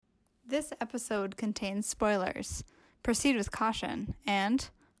This episode contains spoilers. Proceed with caution and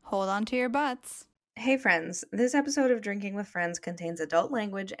hold on to your butts. Hey friends, this episode of Drinking with Friends contains adult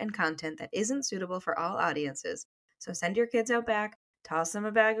language and content that isn't suitable for all audiences. So send your kids out back, toss them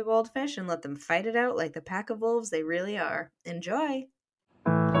a bag of goldfish, and let them fight it out like the pack of wolves they really are. Enjoy!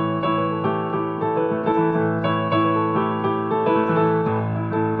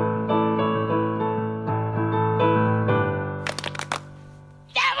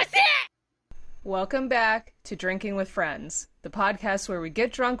 Welcome back to Drinking with Friends, the podcast where we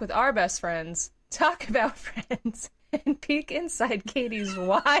get drunk with our best friends, talk about friends, and peek inside Katie's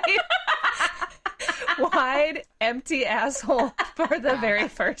wide, empty asshole for the very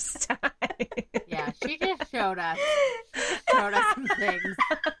first time. Yeah, she just showed us. Some things.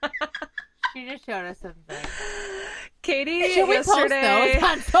 Katie, Should we yesterday post those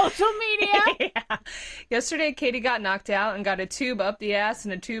on social media? yeah. Yesterday, Katie got knocked out and got a tube up the ass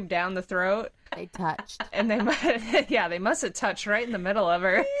and a tube down the throat. They touched. And they must have touched right in the middle of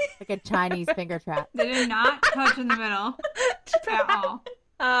her. Like a Chinese finger trap. They did not touch in the middle at all.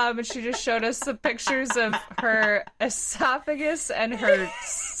 And she just showed us some pictures of her esophagus and her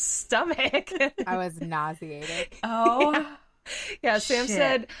stomach. I was nauseated. Oh, Yeah, Sam shit.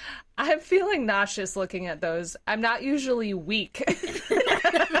 said, I'm feeling nauseous looking at those. I'm not usually weak.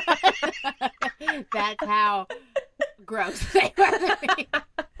 That's how gross they were to me.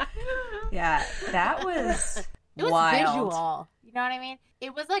 Yeah, that was It was wild. visual. You know what I mean?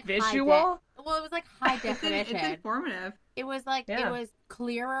 It was like Visual? it was like high definition. It's informative. It was like Yeah. it was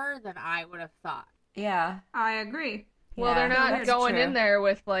clearer than I would have thought. Yeah. I agree. Well, Yeah, they're not that's going true. in there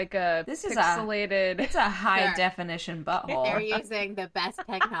with like a This is pixelated... It's a high Sure. definition They're butthole. using the best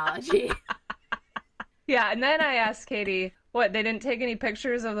technology. Yeah, and then I asked Katie, what, they didn't take any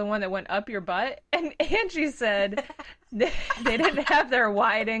pictures of the one that went up your butt? And Angie said they didn't have their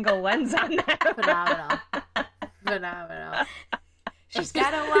wide-angle lens on that. Phenomenal. She's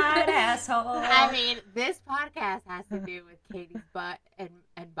got a wide asshole. I mean, this podcast has to do with Katie's butt and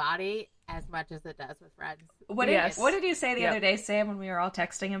body as much as it does with friends. What Yes. did you say the Yep. other day, Sam, when we were all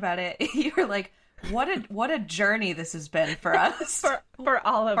texting about it? You were like, what a journey this has been for us. For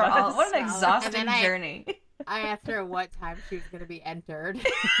all of For us. all, what an exhausting And then journey. I asked her what time she was going to be entered.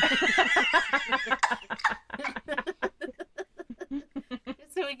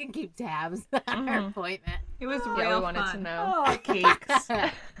 Just so we can keep tabs on her appointment. It was Yeah, real we wanted fun. to know. Oh, cakes.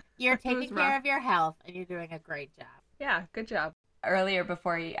 You're was taking rough. care of your health, and you're doing a great job. Yeah, good job. Earlier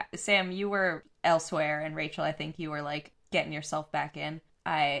Sam, you were elsewhere, and Rachel, I think you were like getting yourself back in.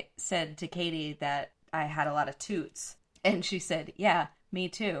 I said to Katie that I had a lot of toots, and she said, yeah, me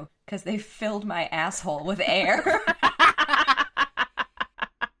too, because they filled my asshole with air.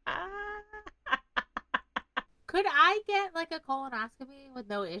 Could I get like a colonoscopy with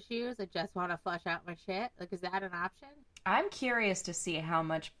no issues? I just want to flush out my shit. Like, is that an option? I'm curious to see how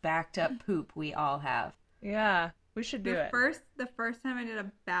much backed up poop we all have. Yeah, we should do it. The first time I did a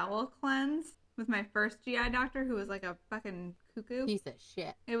bowel cleanse with my first GI doctor, who was like a fucking cuckoo. Piece of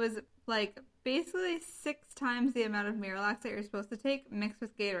shit. It was like basically 6 times the amount of Miralax that you're supposed to take mixed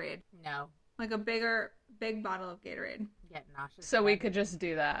with Gatorade. No. Like a big bottle of Gatorade. Get nauseous. So we again. could just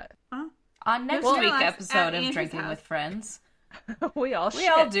do that. Huh? On next Well, week's Miralax episode at of Andrew's Drinking house. with Friends, we all we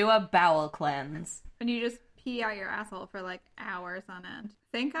shit. all do a bowel cleanse. And you just pee out your asshole for like hours on end.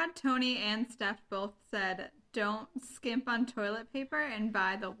 Thank God Tony and Steph both said don't skimp on toilet paper and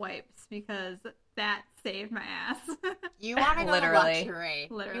buy the wipes because that saved my ass. You want to go Literally. luxury.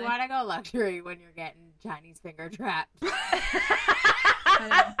 Literally. You want to go luxury when you're getting Chinese finger trapped.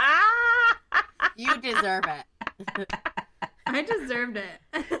 You deserve it. I deserved it.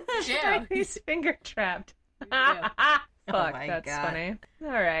 Yeah. He's finger trapped. Yeah. Fuck, my that's God. funny. All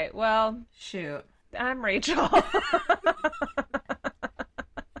right, well, Shoot. I'm Rachel.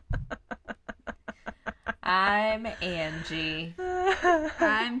 I'm Angie.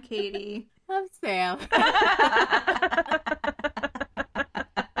 I'm Katie. I'm Sam.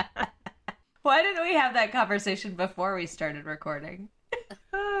 Why didn't we have that conversation before we started recording?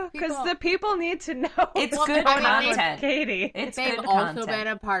 Because People- the people need to know. It's Well, good I mean, content. Katie. It's They've good also content. been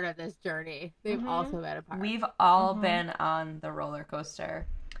a part of this journey. They've also been a part. We've all been on the roller coaster.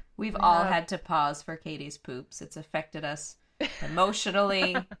 We've all had to pause for Katie's poops. It's affected us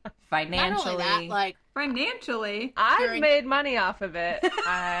emotionally, Not financially. only that, like Financially, I've during- made money off of it.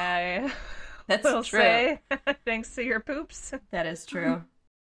 I That's will true. say, thanks to your poops. That is true.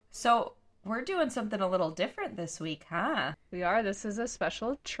 So we're doing something a little different this week, huh? We are. This is a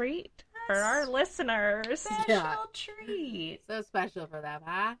special treat for our listeners. Special Yeah. treat. so special for them,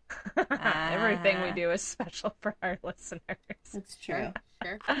 huh? Everything we do is special for our listeners. It's true.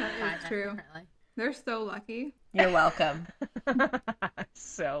 Sure. That is true. They're so lucky. You're welcome.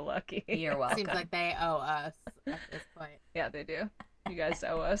 So lucky. You're welcome. Seems like they owe us at this point. Yeah, they do. You guys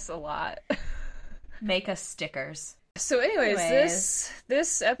owe us a lot. Make us stickers. So anyways,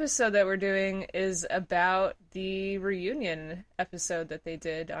 this episode that we're doing is about the reunion episode that they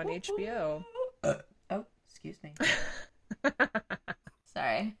did on HBO. Oh, excuse me.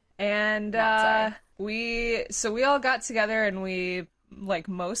 Sorry. And Not sorry. we all got together and we like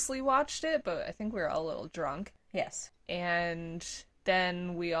mostly watched it, but I think we were all a little drunk. Yes. And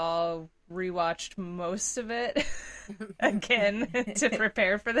then we all rewatched most of it again to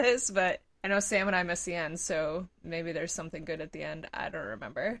prepare for this, but I know Sam and I missed the end, so maybe there's something good at the end. I don't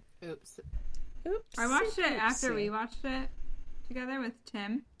remember. Oops. Oops. I watched it after we watched it together with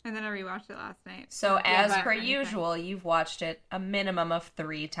Tim, and then I rewatched it last night. So as but- per usual, you've watched it a minimum of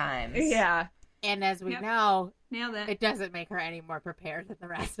 3 times. Yeah, And as we Yep. know, Nailed it. it doesn't make her any more prepared than the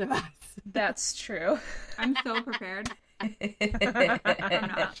rest of us. that's true. I'm so prepared. I'm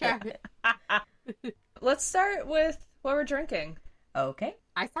not. Sure. Let's start with what we're drinking. Okay.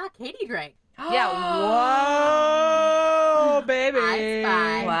 I saw Katie drink. Yeah, whoa, baby. I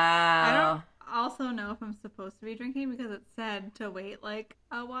spy. I Wow. don't also know if I'm supposed to be drinking because it said to wait like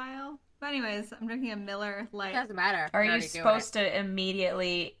a while. But anyways, I'm drinking a Miller Lite. Doesn't matter. Are We're you already doing supposed to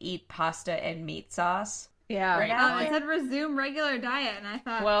immediately eat pasta and meat sauce? Yeah. Right. It said resume regular diet, and I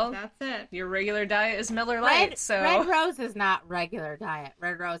thought, Well, that's it. Your regular diet is Miller it. Lite, so Red Rose is not regular diet.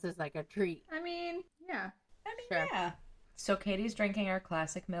 Red Rose is like a treat. I mean, yeah. Sure. Yeah. So Katie's drinking our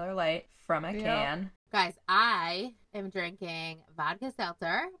classic Miller Lite from a Yep. can. Guys, I am drinking vodka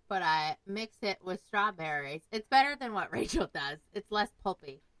seltzer, but I mix it with strawberries. It's better than what Rachel does. It's less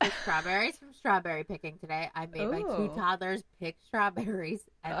pulpy. With strawberries from strawberry picking today. I made my 2 Ooh. toddlers pick strawberries,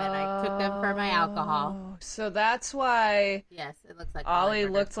 and then I took them for my alcohol. Oh, so that's why Yes, it looks like Ollie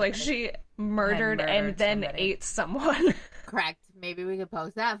murdered looked like somebody. she murdered Had and murdered then somebody. ate someone. Correct. Maybe we could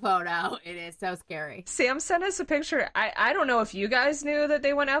post that photo. It is so scary. Sam sent us a picture. I don't know if you guys knew that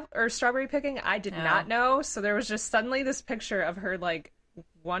they went out or strawberry picking. I did No. not know. So there was just suddenly this picture of her like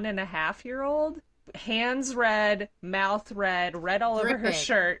 1.5-year-old, hands red, mouth red, red all over her Dripping.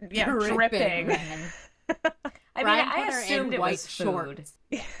 shirt. Yeah, dripping. red. I Brian mean, put I her in assumed it white was food. shorts.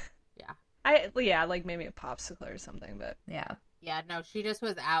 Yeah, like maybe a popsicle or something, but Yeah. Yeah, no, she just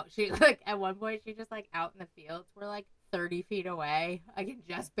was out. She like at one point she just like out in the fields. We're like 30 feet away. I can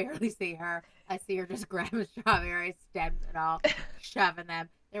just barely see her. I see her just grabbing strawberries, stems and all, shoving them.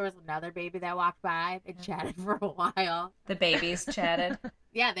 There was another baby that walked by. They chatted for a while. The babies chatted.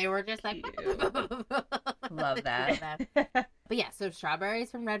 Yeah, they were just like Love that. But yeah, so strawberries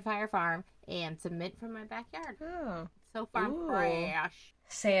from Red Fire Farm and some mint from my backyard. oh. So farm Ooh. fresh.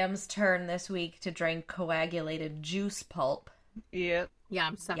 Sam's turn this week to drink coagulated juice pulp. Yep. Yeah,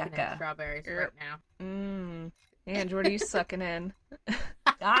 I'm sucking in Yucca. strawberries Yep. right now. Andrew, what are you sucking in?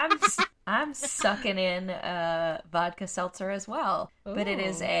 I'm sucking in vodka seltzer as well, but it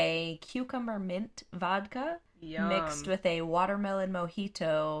is Ooh. a cucumber mint vodka Yum. mixed with a watermelon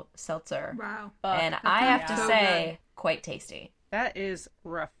mojito seltzer, Wow. and Fuck, I have sounds to so say, quite tasty. that is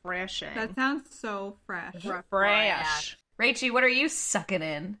refreshing. That sounds so fresh. fresh. Rachie, what are you sucking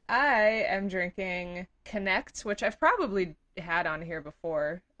in? I am drinking Connect, which I've probably had on here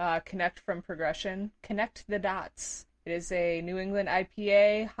before. Connect from Progression. Connect the Dots. It is a New England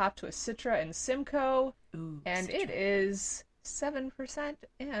IPA hopped with Citra and Simcoe, Ooh, and it is 7%,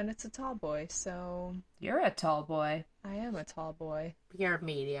 and it's a tall boy, so You're a tall boy. I am a tall boy. You're a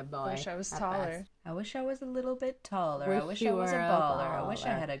medium boy. Wish I was at taller. best. I wish I was a little bit taller. I Wish wish you I was a were a baller. I wish I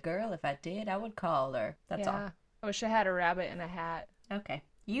baller. had a girl. If I did, I would call her. That's Yeah. all. I wish I had a rabbit in a hat. Okay.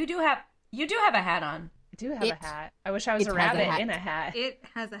 You do have a hat on. I do have It- a hat. I wish I was it a has a rabbit hat. in a hat. It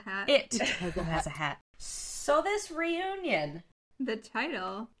has a hat. It has a has a hat. So this reunion. The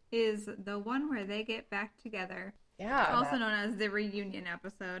title is the one where they get back together, Yeah. also known as the reunion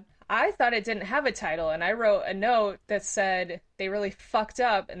episode. I thought it didn't have a title, and I wrote a note that said they really fucked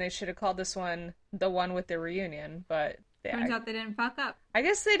up, and they should have called this one the one with the reunion. But Turns out they didn't fuck up. I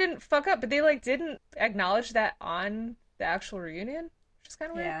guess they didn't fuck up, but they like didn't acknowledge that on the actual reunion, which is kind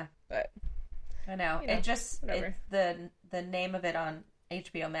of weird. Yeah. But I know. You know, It just whatever. the name of it on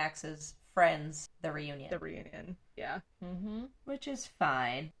HBO Max is Friends: The Reunion, the reunion, yeah, which is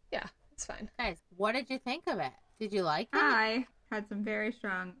fine. yeah, it's fine. Guys, what did you think of it? Did you like it? I had some very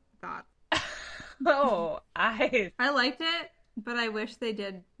strong thoughts. Oh, I I liked it, but I wish they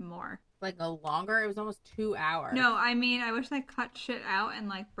did more. like a longer. It was almost 2 hours. No, I mean, I wish they cut shit out and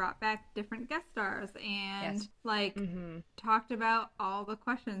like brought back different guest stars and Yes. like Mm-hmm. talked about all the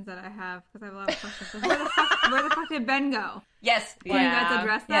questions that I have because I have a lot of questions. Like, where the fuck did Ben go? Yes. Can you Yeah. guys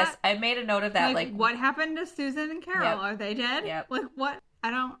address that? Yes, I made a note of that. Like, what happened to Susan and Carol? Yep. Are they dead? Yep. Like, what? I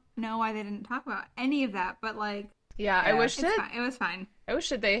don't know why they didn't talk about any of that, but like, Yeah, I Yeah. wish it's that fine. It was fine. I wish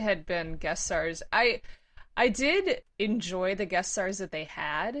that they had been guest stars. I did enjoy the guest stars that they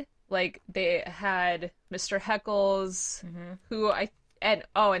had. Like they had Mr. Heckles, who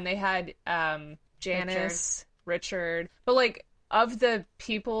and they had Janice, Richard. But like of the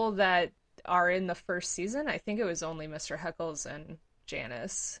people that are in the first season, I think it was only Mr. Heckles and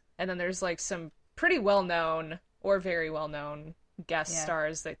Janice. And then there's like some pretty well known or very well known guest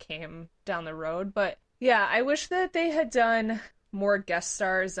stars that came down the road. But yeah, I wish that they had done more guest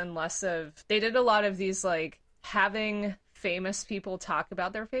stars and less of they did a lot of these like having famous people talk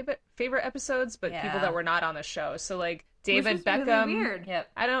about their favorite episodes, but people Yeah. that were not on the show. So like David Which is really Beckham. weird.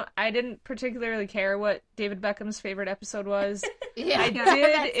 yep. I didn't particularly care what David Beckham's favorite episode was. Yeah, I Yeah.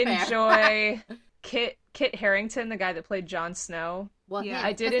 did that's fair. enjoy Kit Harington, the guy that played Jon Snow. Well, Yeah.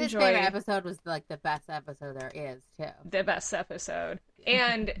 I did his enjoy- favorite episode was like the best episode there is too. The best episode.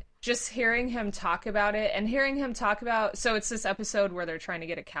 And just hearing him talk about it and hearing him talk about so it's this episode where they're trying to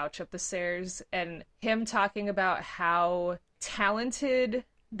get a couch up the stairs and him talking about how talented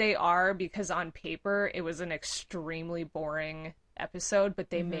they are because on paper it was an extremely boring episode, but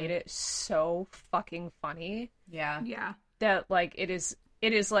they made it so fucking funny Yeah. Yeah. that like it is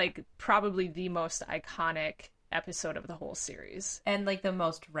like probably the most iconic episode of the whole series. And like the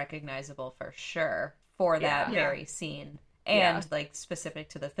most recognizable for sure for that Yeah. very scene. Yeah. And like specific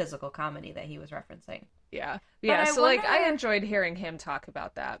to the physical comedy that he was referencing. Yeah. But Yeah, I so like I wonder- enjoyed hearing him talk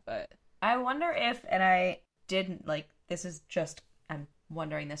about that, but I wonder if, and I didn't like, this is just, I'm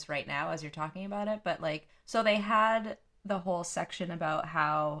wondering this right now as you're talking about it, but like, so they had the whole section about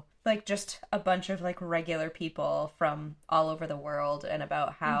how, like, just a bunch of like regular people from all over the world and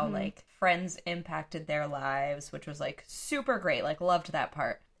about how like friends impacted their lives, which was like super great, like, loved that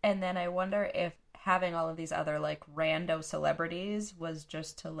part. And then I wonder if having all of these other like rando celebrities was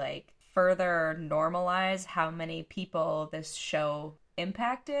just to like further normalize how many people this show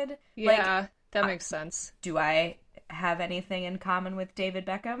impacted. Like, yeah, that makes sense. do I have anything in common with David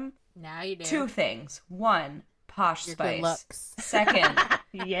Beckham? Now you do. Two things. One, Posh Your Spice. good looks. Second,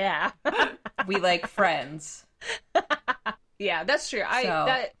 Yeah. we like Friends. Yeah, that's true.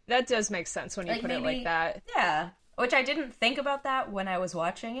 So- That does make sense when you Like, put it maybe- like that. Yeah. Which I didn't think about that when I was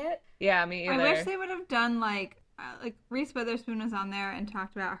watching it. Yeah, me I either. wish they would have done like Reese Witherspoon was on there and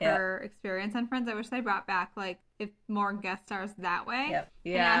talked about her experience on Friends. I wish they brought back like if more guest stars that way. Yep.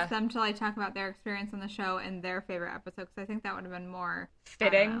 And Yeah. asked them to like talk about their experience on the show and their favorite episode because I think that would have been more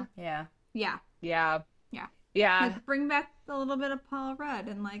Fitting. Yeah. Yeah. Yeah. Yeah. Yeah. Like bring back a little bit of Paul Rudd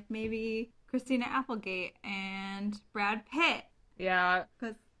and like maybe Christina Applegate and Brad Pitt Yeah.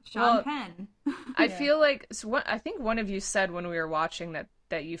 because Sean Well, Penn. I feel like I think one of you said when we were watching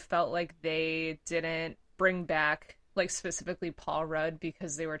that you felt like they didn't bring back like specifically Paul Rudd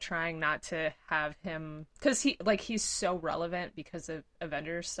because they were trying not to have him because he's so relevant because of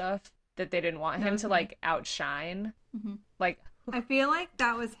Avengers stuff that they didn't want him to like outshine. Mhm. Like I feel like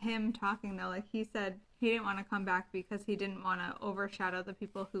that was him talking though. Like he said he didn't want to come back because he didn't want to overshadow the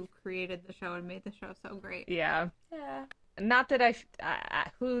people who created the show and made the show so great. yeah. Yeah. Not that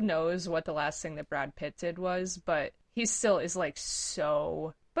who knows what the last thing that Brad Pitt did was, but he still is like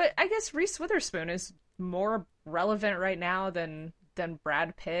so. But I guess Reese Witherspoon is more relevant right now than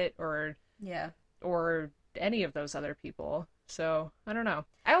Brad Pitt or Yeah. any of those other people. So I don't know.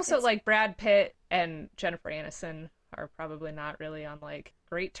 I also like Brad Pitt and Jennifer Aniston are probably not really on like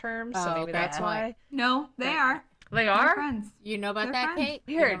great terms, so Oh, maybe okay. that's why No, they are. they They're are. friends. You know about They're that, friends. Kate?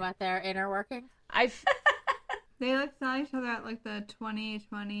 You Weird. know about their inner working? I've They like saw each other at like the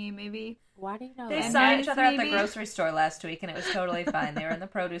 2020 maybe. Why do you know They that? saw And each other at the maybe- grocery store last week and it was totally fine. They were in the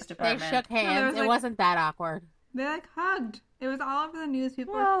produce They department. shook there hands. was, It like- wasn't that awkward. They like hugged. It was all over the news.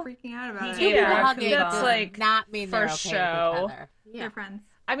 People Well, were freaking out about he it. gave Yeah, her a Hugging that's does like not mean they're for okay show. with each other. Yeah. They're friends.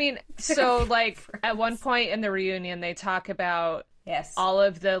 I mean, so like at one point in the reunion, they talk about Yes. all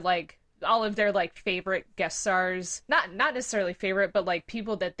of their like favorite guest stars, not necessarily favorite, but like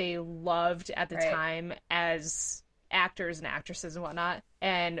people that they loved at the Right. time as actors and actresses and whatnot.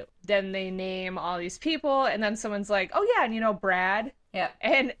 And then they name all these people, and then someone's like, "Oh yeah, and you know Brad." Yeah.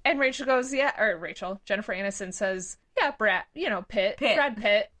 And Rachel goes, "Yeah," or Jennifer Aniston says, "Yeah, Brad, Pitt. Brad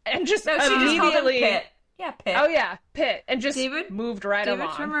Pitt," and just No, she just called him immediately, Pitt. Yeah, Pitt. oh yeah, Pitt, and just David- moved right David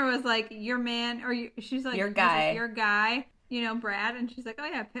along. Schwimmer was like, "Your man," or she's like, Your he was guy. like, "Your guy," Brad, and she's like, "Oh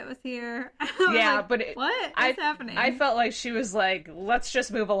yeah, Pitt was here." Yeah, like, but what's happening? I felt like she was like, let's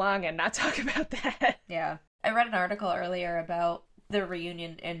just move along and not talk about that. Yeah. I read an article earlier about the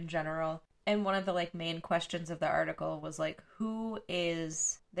reunion in general, and one of the main questions of the article was who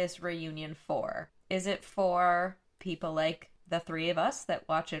is this reunion for? Is it for people like the three of us that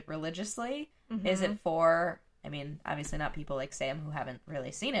watch it religiously? Mm-hmm. Is it for, I mean, obviously not people like Sam who haven't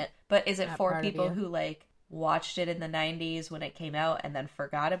really seen it, but is it Not for part of people you. who watched it in the 90s when it came out and then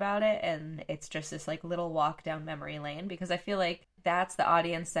forgot about it, and it's just this little walk down memory lane? Because I feel like that's the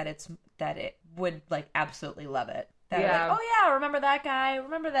audience that it would absolutely love it. That are Yeah. oh yeah, remember that guy,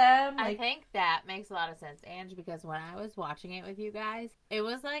 remember them. I think that makes a lot of sense, Ange, because when I was watching it with you guys, it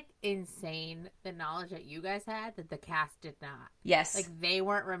was insane the knowledge that you guys had that the cast did not. Yes. They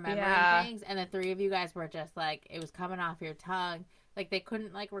weren't remembering Yeah. things, and the three of you guys were just it was coming off your tongue. They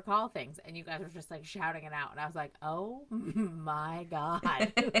couldn't recall things, and you guys were just shouting it out, and I was like, "Oh my god,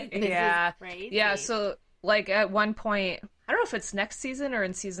 this Yeah. is crazy!" Yeah, so at one point, I don't know if it's next season or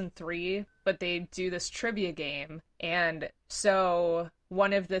in season 3, but they do this trivia game, and so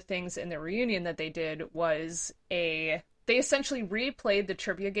one of the things in the reunion that they did was they essentially replayed the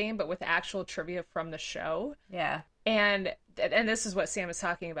trivia game, but with actual trivia from the show. Yeah. And this is what Sam is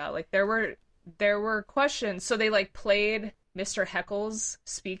talking about. There were questions, so they played Mr. Heckles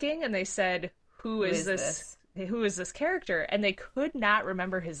speaking, and they said, "Who is this? Who is this character?" And they could not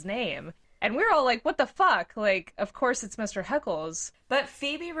remember his name. And we were all like, what the fuck? Of course it's Mr. Heckles. But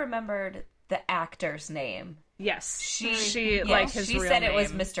Phoebe remembered the actor's name. Yes. She Yes, his she real said name. it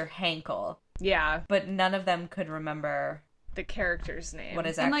was Mr. Hankel, Yeah, but none of them could remember the character's name. what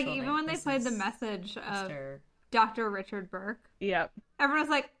his and actual even name. when they This played the is message of Mr. Dr. Richard Burke, Yep. everyone was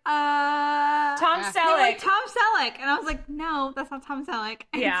like, Tom Yeah. They were like, Selleck. Tom Selleck. And I was like, no, that's not Tom Selleck.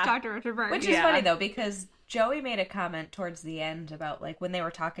 Yeah. It's Dr. Richard Burke. Which is Yeah. funny though, because Joey made a comment towards the end about when they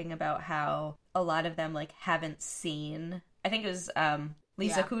were talking about how a lot of them haven't seen. I think it was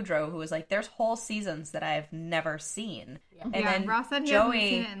Lisa Yeah. Kudrow who was there's whole seasons that I've never seen. Yeah. And yeah, then Ross said he Joey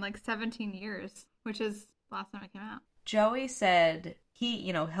hasn't seen it in 17 years, which is last time it came out. Joey said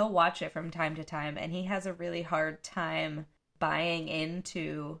he'll watch it from time to time, and he has a really hard time buying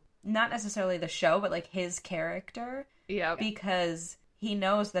into not necessarily the show, but his character, Yep. because he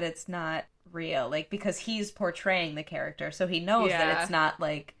knows that it's not real, because he's portraying the character, so he knows that Yeah. it's not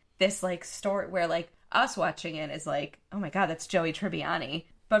this story where us watching it is oh my god, that's Joey Tribbiani,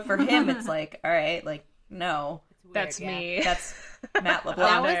 but for him it's all right, no, It's weird, That's yeah. me. that's Matt That was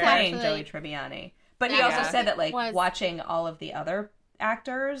LeBlanc playing actually- Joey Tribbiani. But he That also said that was- watching all of the other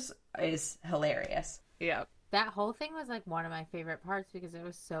actors is hilarious. Yep. That whole thing was one of my favorite parts because it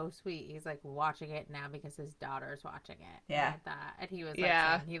was so sweet. He's watching it now because his daughter's watching it. Yeah. And he was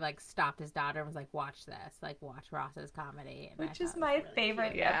Yeah. saying, he stopped his daughter and was like, "Watch this, watch Ross's comedy." And I Which is thought it my was really favorite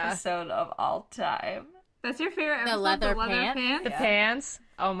cute. Yeah. episode of all time. That's your favorite The episode? leather the leather pants? pants? The Yeah. pants.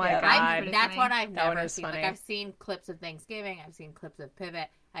 Oh my Yeah. god. Pretty That's funny. what I've That one never is seen. funny. I've seen clips of Thanksgiving. I've seen clips of Pivot.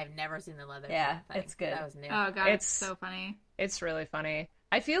 I've never seen the leather. Yeah, pants thing. it's good. That was new. Oh, God, It's- it's so funny. It's really funny.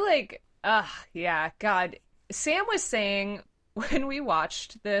 I feel yeah, God. Sam was saying when we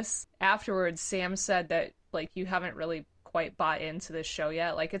watched this afterwards, Sam said that you haven't really quite bought into this show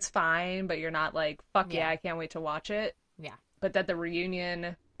yet. It's fine, but you're not fuck yeah, Yeah. I can't wait to watch it. Yeah. But that the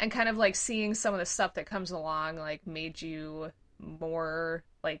reunion and kind of seeing some of the stuff that comes along made you more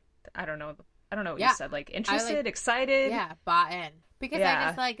I don't know what Yeah. you said, interested, excited. Yeah, bought in because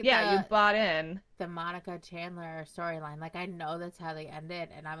Yeah. I just yeah, you bought in. the Monica Chandler storyline. I know that's how they ended,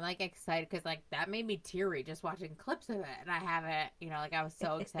 and I'm excited because that made me teary just watching clips of it, and I haven't, I was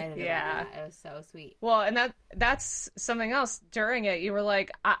so excited. Yeah. about that. It was so sweet. Well, and that's something else. During it, you were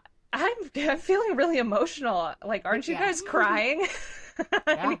like, I'm feeling really emotional. Aren't you Yeah. guys crying?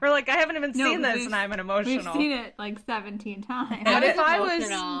 And you were like, I haven't even No, seen this, we've- and I'm an We've emotional. seen it 17 times. But if I was-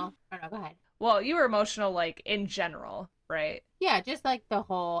 emotional. Oh no, go ahead. Well, you were emotional, in general, right? Yeah, just the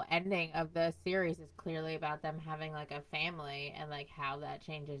whole ending of the series is clearly about them having a family and how that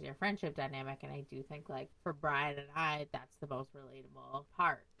changes your friendship dynamic. And I do think for Brian and I, that's the most relatable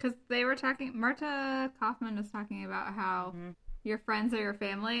part. Because they were talking, Marta Kaufman was talking about how Mhm. your friends are your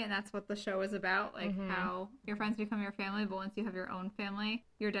family, and that's what the show is about. Mhm. How your friends become your family, but once you have your own family,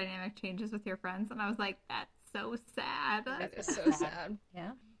 your dynamic changes with your friends. And I was like, that's so sad. That is so sad.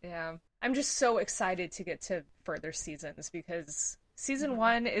 Yeah. Yeah. I'm just so excited to get to further seasons because season Mhm.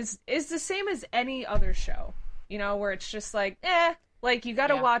 1 is the same as any other show, where it's just you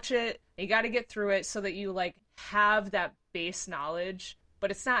gotta Yeah. watch it, you gotta get through it so that you have that base knowledge,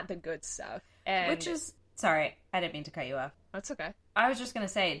 but it's not the good stuff. And Which is sorry, I didn't mean to cut you off. that's okay. I was just gonna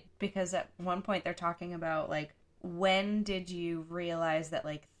say, because at one point they're talking about when did you realize that,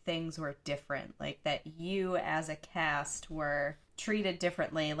 like, things were different? Like, that you as a cast were treated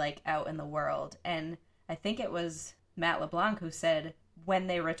differently, like, out in the world? And I think it was Matt LeBlanc who said when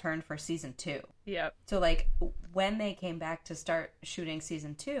they returned for season 2. Yep. So, like, when they came back to start shooting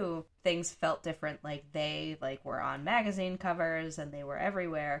season 2, things felt different. Like, they, like, were on magazine covers and they were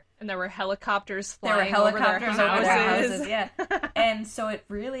everywhere. And there were helicopters There were flying helicopters over their houses. houses, yeah. And so it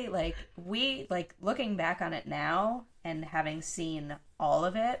really, like, we, like, looking back on it now and having seen all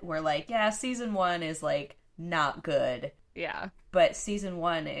of it, we're like, yeah, season 1 is, like, not good. Yeah. But season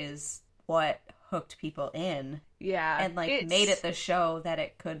 1 is what hooked people in Yeah. and, like, made it the show that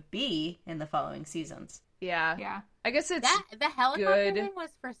it could be in the following seasons. Yeah. Yeah. I guess it's That the helicopter good. thing was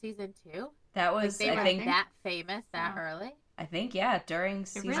for season 2. That Like was, they I were think, that famous that Yeah. early. I think, yeah, during It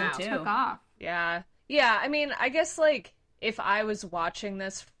season really 2. took off. Yeah. Yeah, I mean, I guess, like, if I was watching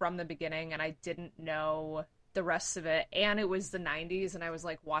this from the beginning and I didn't know the rest of it, and it was the 90s and I was,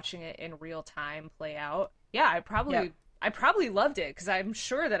 like, watching it in real time play out, yeah, I probably loved it, because I'm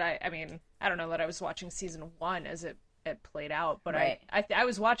sure that I mean, I don't know that I was watching season 1 as it played out, but Right. I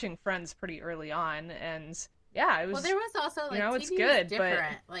was watching Friends pretty early on, and yeah, it was... Well, there was also, like, it's TV good, was but-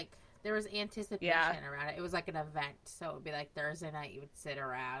 different. Like, there was anticipation Yeah. around it. It was like an event, so it would be like Thursday night. You would sit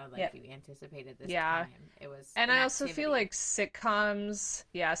around and, like, Yep. you anticipated this Yeah. time. It was, And an I also activity. feel like sitcoms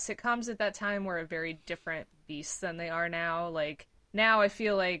at that time were a very different beast than they are now. Like, now I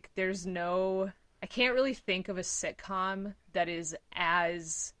feel like I can't really think of a sitcom that is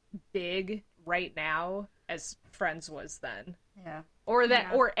as big right now as Friends was then. Yeah. Or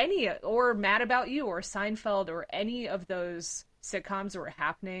that, Yeah. or Mad About You, or Seinfeld, or any of those sitcoms that were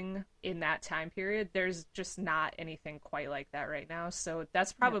happening in that time period. There's just not anything quite like that right now. So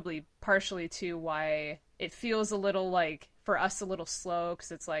that's probably partially too why it feels a little, like, for us, a little slow,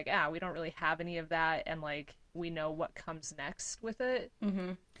 because it's like, we don't really have any of that, and, like, we know what comes next with it.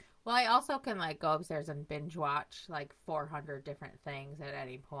 Mm-hmm. Well, I also can, like, go upstairs and binge watch, like, 400 different things at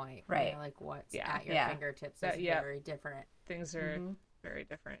any point. Right. You know, like, what's Yeah. at your Yeah. fingertips That- is yeah. very different. Things are Mm-hmm. very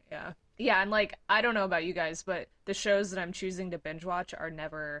different. Yeah, and, like, I don't know about you guys, but the shows that I'm choosing to binge watch are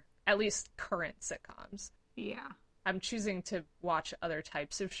never, at least current sitcoms. Yeah. I'm choosing to watch other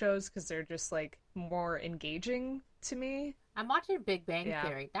types of shows because they're just, like, more engaging to me. I'm watching Big Bang Yeah.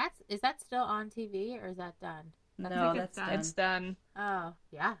 Theory. Is that still on TV, or is that done? No, think that's it's done. done. It's done. Oh,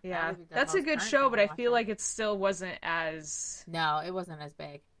 yeah. that Yeah, would be the that's a most good current show, thing but I'm I feel watching. like it still wasn't as. No, it wasn't as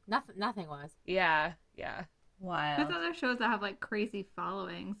big. Nothing was. Yeah. There's Wild. other shows that have like crazy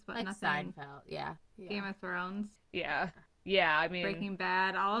followings, but Like nothing. Seinfeld, yeah. Game of Thrones, Yeah. Yeah, I mean, Breaking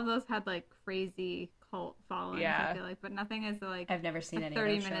Bad, all of those had like crazy cult followings. Yeah. I feel like, but nothing is like I've never seen a any of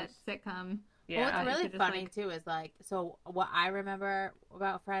those 30-minute shows. sitcom. yeah. Well, what's You really could just, funny like- too is, like, so what I remember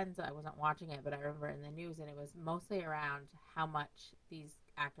about Friends, I wasn't watching it, but I remember in the news, and it was mostly around how much these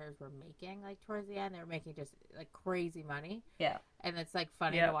actors were making, like, towards the end. They were making just, like, crazy money. Yeah. And it's, like,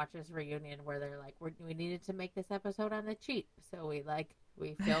 funny Yeah. to watch this reunion where they're like, we needed to make this episode on the cheap, so we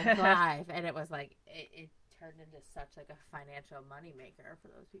filmed live, and it was like it turned into such, like, a financial moneymaker for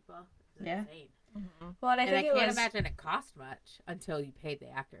those people. It was Yeah. insane. Well, and I And I think it can't was imagine it cost much until you paid the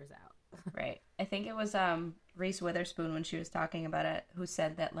actors out. right. I think it was Reese Witherspoon when she was talking about it, who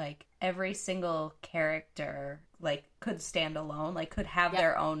said that, like, every single character, like, could stand alone, like, could have Yep.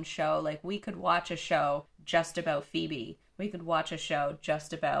 their own show. Like, we could watch a show just about Phoebe. We could watch a show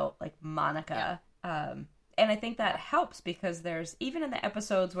just about, like, Monica. And I think that helps because there's, even in the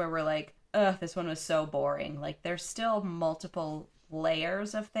episodes where we're like, ugh, this one was so boring, like, there's still multiple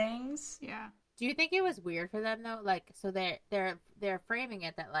layers of things. Yeah. Do you think it was weird for them though? Like, so they're framing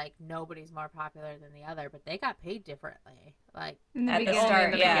it that, like, nobody's more popular than the other, but they got paid differently. Like, In the At the beginning, start,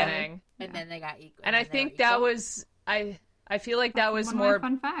 in the yeah. beginning. and then they got equal. And I then they were think that equal. was I feel like that was one of my more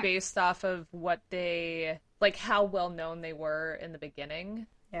fun facts. based off of what they, like, how well known they were in the beginning.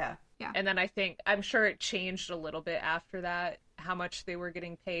 Yeah. And then I'm sure it changed a little bit after that, how much they were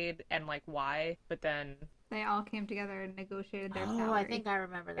getting paid and, like, why. But then they all came together and negotiated their Oh, salary. I think I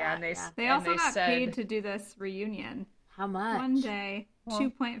remember that. Yeah, and Yeah, they They and also they got said- paid to do this reunion. How much? One day, Well-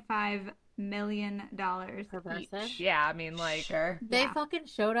 $2.5 million Per person? each. yeah, I mean, like, Sure. They Yeah. fucking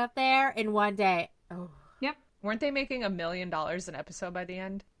showed up there in one day. Oh, weren't they making $1 million an episode by the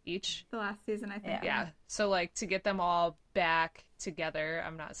end each? The last season, I think. Yeah. So, like, to get them all back together,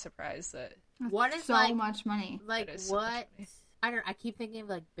 I'm not surprised that. That's What is, so like- much money? like, That is so much what? money. I keep thinking of,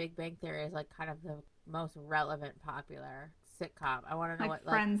 like, Big Bang Theory as, like, kind of the most relevant, popular sitcom. I want to know Like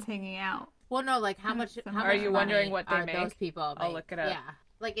what, friends hanging out. well, no, like, how Yeah, much? so How Are much you money wondering what they are make? those people? I'll make? look it up. Yeah,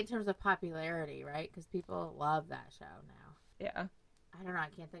 like, in terms of popularity, right? Because people love that show now. Yeah. I don't know. I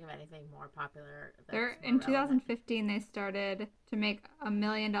can't think of anything more popular. They're That's in more relevant. 2015. They started to make $1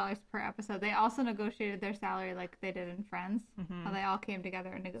 million per episode. They also negotiated their salary like they did in Friends. How they all came together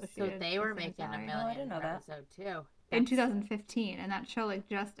and So negotiated. they were the same making $1 salary. million Oh, I didn't know per that. episode too. In That's- 2015, and that show like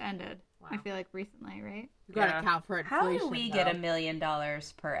just ended. I Wow. feel like recently, right? You gotta Yeah. account for inflation. How do we get though. $1 million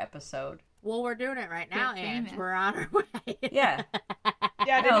per episode? Well, we're doing it right now, Get and famous. we're on our way. Yeah.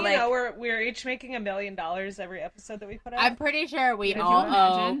 Yeah, did No, you like- know we're each making $1 million every episode that we put out? I'm pretty sure we Could you all owe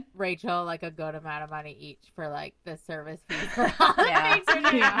imagine? Rachel like a good amount of money each for like the service fee for all the Yeah. things we're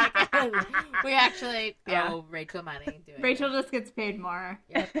doing. Yeah. We actually Yeah. owe Rachel money doing Rachel just gets paid more.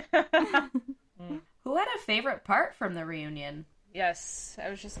 Who had a favorite part from the reunion? Yes, I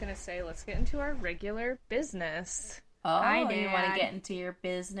was just gonna say, let's get into our regular business. Oh, Hi, you want to Dad. get into your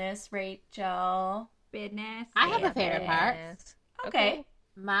business, Rachel? Business. I have a favorite part. Yes. Okay.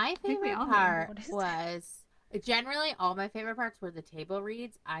 My think we favorite all do. part What is that? was generally all my favorite parts were the table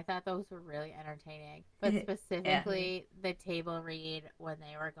reads. I thought those were really entertaining, but specifically the table read when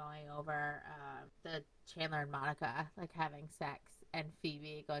they were going over the Chandler and Monica like having sex, and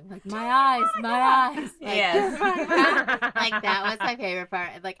Phoebe going like my eyes, my eyes. Like, Yes. like that was my favorite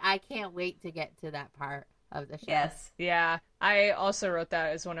part. Like I can't wait to get to that part of the show. Yes. Yeah, I also wrote that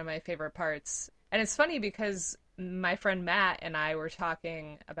as one of my favorite parts. And it's funny because my friend Matt and I were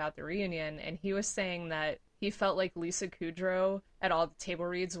talking about the reunion, and he was saying that he felt like Lisa Kudrow at all the table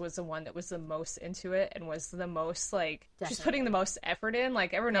reads was the one that was the most into it and was the most like she's Definitely. putting the most effort in.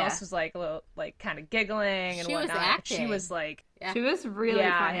 Like everyone Yeah. was like a little like kind of giggling and She was whatnot. But she acting. was like Yeah. She was really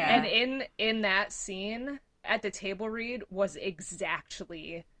yeah. funny. Yeah. And in that scene at the table read was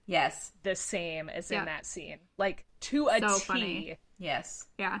exactly Yes. the same as Yeah. in that scene. Like to a So T. funny. Yes.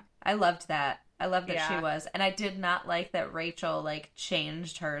 Yeah. I loved that. I loved that she Yeah. was. And I did not like that Rachel, like,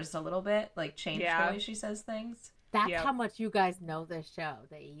 changed hers a little bit. Like, changed Yeah. the way she says things. That's Yep. how much you guys know this show.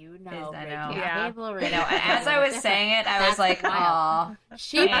 That you know. I Rachel know. Yeah. Table You know, reads. and as I was saying it, I was That's like, wild. "Aw."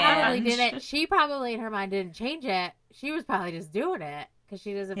 She probably And- didn't. She probably in her mind didn't change it. She was probably just doing it because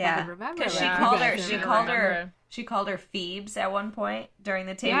she doesn't Yeah. fucking remember. Because she Yeah. called You her, guys she didn't called her, remember. she called her Phoebes at one point during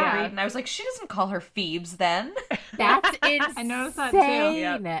the table Yeah. read, and I was like, she doesn't call her Phoebes then. That's insane. I noticed that too.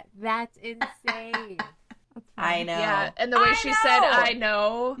 Yep. That's insane. That's I funny. know. Yeah, and the way I she know. said,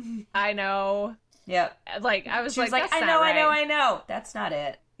 I know. Yep. Like, I was She was like, that's I not know, right. I know. That's not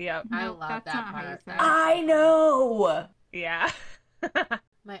it. Yep. I Nope, love that's that not how you part. say it. I know. Yeah.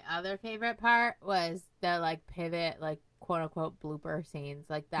 My other favorite part was the like pivot, like quote unquote blooper scenes.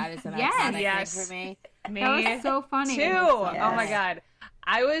 Like that is an Yes. iconic Yes. thing for me. Me That was so funny. too. Oh my Yes. god.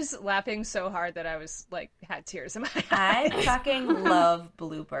 I was laughing so hard that I was like had tears in my I eyes. fucking love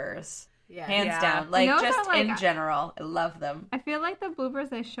bloopers. Yeah. Hands Yeah. down. Like, those just are, like, in general. I love them. I feel like the bloopers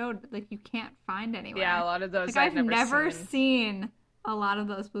they showed, like you can't find anywhere. Yeah, a lot of those Like I've I've never never seen. seen a lot of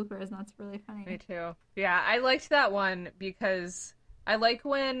those bloopers, and that's really funny. Me too. Yeah, I liked that one because I like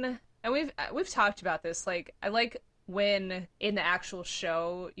when, and we've talked about this. Like, I like when in the actual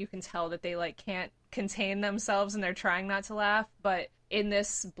show you can tell that they like can't contain themselves and they're trying not to laugh. But in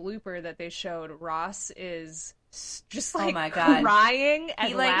this blooper that they showed, Ross is just like my God. crying and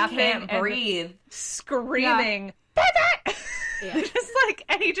He, like, laughing can't and breathe. screaming. Yeah. Just like,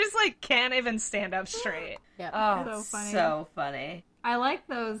 and he just like can't even stand up straight. Yep. Oh, So funny. So funny. I like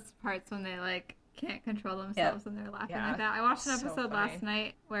those parts when they like can't control themselves and they're laughing Yeah. like that. I watched an So episode funny. last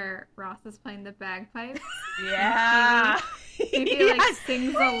night where Ross is playing the bagpipes. yeah. Phoebe like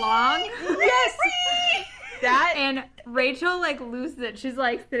sings along. Yes. That And Rachel like loses it. She's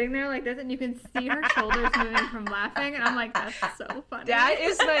like sitting there like this, and you can see her shoulders moving from laughing. And I'm like, that's so funny. that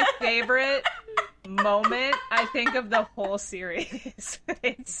is my favorite moment I think of the whole series.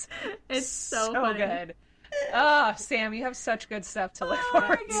 It's so funny. good. Oh, Sam, you have such good stuff to look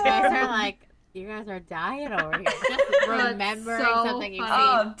forward You guys to. are like, you guys are dying over here. Just remembering so something you've funny.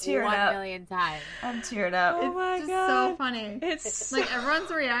 Oh, I'm seen tearing up. 1,000,000 times. I'm teared up. Oh my It's god, so funny. It's Like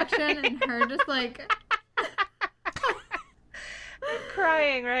everyone's reaction and her just like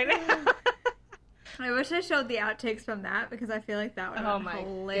crying right now. I wish I showed the outtakes from that because I feel like that would Oh have my been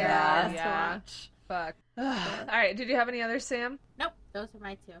hilarious God. to Yeah. watch. Fuck. All right, did you have any others, Sam? Nope, those are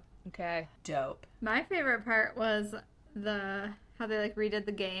my two. Okay. Dope. My favorite part was how they like redid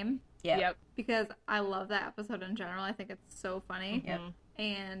the game Yep. because I love that episode in general. I think it's so funny. Yep.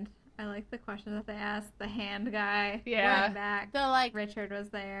 And I like the questions that they asked. The hand guy Yeah. went back. So like Richard was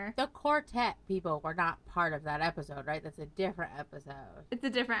there. the quartet people were not part of that episode, right? That's a different episode. It's a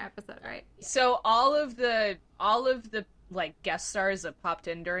different episode, right? So all of the like guest stars that popped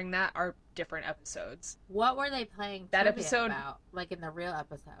in during that are different episodes. What were they playing That trivia episode- about? Like in the real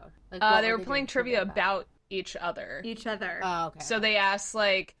episode? Like what They were doing playing trivia about each other. Each other. Oh, okay. So they asked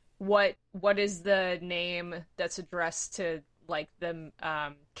like what is the name that's addressed to like the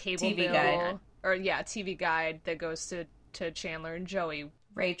cable TV bill guide. or TV guide that goes to Chandler and Joey.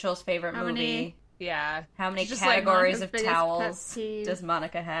 Rachel's favorite How movie. many- Yeah. How many Just, like, categories Monica's of biggest towels pet peeve. does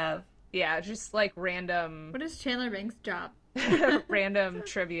Monica have? Yeah, just like random What is Chandler Bing's job? random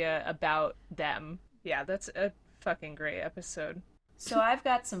trivia about them. Yeah, that's a fucking great episode. So I've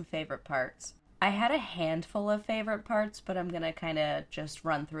got some favorite parts. I had a handful of favorite parts, but I'm going to kind of just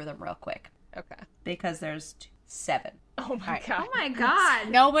run through them real quick Okay. because there's 7. Oh my Alright. god. Oh my god.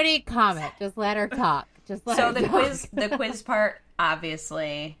 Nobody comment. Just let her talk. Just let So her the talk. quiz part,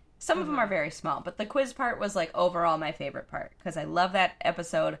 obviously, some of them are very small, but the quiz part was like overall my favorite part because I love that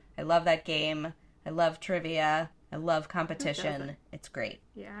episode. I love that game. I love trivia. I love competition. It's great.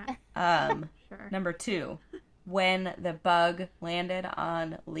 Yeah, sure. Number 2, when the bug landed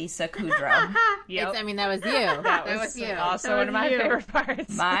on Lisa Kudrow, Yep. I mean, that was you. that That was was you. also That one of was my you. favorite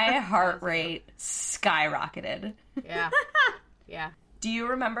parts. my heart rate skyrocketed. Yeah. Yeah. Do you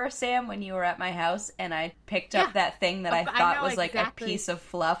remember, Sam, when you were at my house and I picked up Yeah. that thing that I I thought know was like exactly. a piece of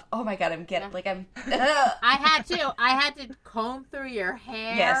fluff? Oh my god, I'm getting Yeah. like I'm. I had to comb through your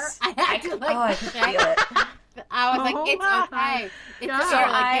hair. Yes. I had to like I could check. feel it. I was Oh like, it's my okay. It's God. okay.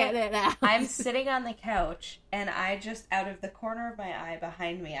 So Like, get it out. I'm sitting on the couch and I just, out of the corner of my eye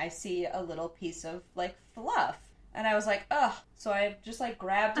behind me, I see a little piece of like fluff. And I was like, ugh. So I just like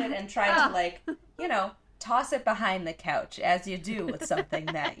grabbed it and tried to like, toss it behind the couch as you do with something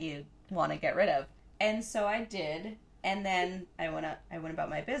that you want to get rid of. And so I did. And then I went about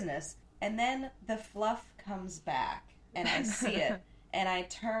my business. And then the fluff comes back and I see it. And I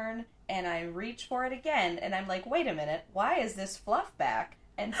turn and I reach for it again. And I'm like, wait a minute. Why is this fluff back?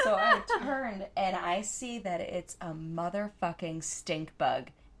 And so I turned and I see that it's a motherfucking stink bug.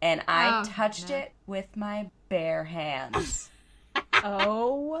 And I Oh, touched no. it with my bare hands.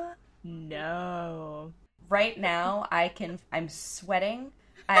 Oh no. Right now, I'm sweating.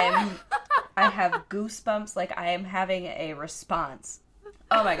 I have goosebumps. Like I am having a response.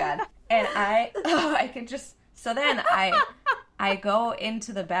 Oh my god. And I can just, so then I go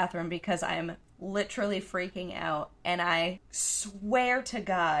into the bathroom because I'm literally freaking out. And I swear to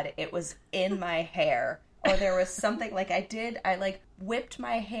God it was in my hair. Or there was something, like I like whipped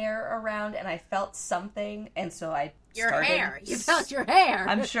my hair around and I felt something. And so I started. You felt your hair.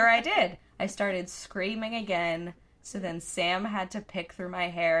 I'm sure I did. I started screaming again. So then Sam had to pick through my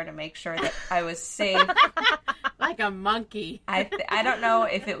hair to make sure that I was safe. like a monkey. I don't know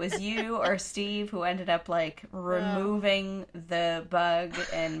if it was you or Steve who ended up like removing the bug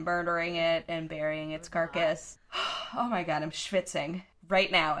and murdering it and burying its carcass. Oh my god, I'm schwitzing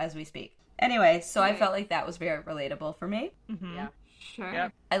right now as we speak. Anyway, so I felt like that was very relatable for me. Mm-hmm. Yeah. Sure.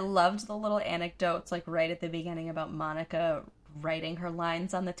 Yep. I loved the little anecdotes like right at the beginning about Monica writing her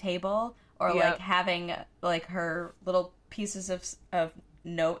lines on the table or Yep. like having like her little pieces of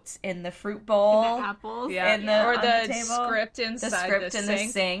notes in the fruit bowl. The apples. Yeah. In the- or on the, the table. script The inside script the in sink. the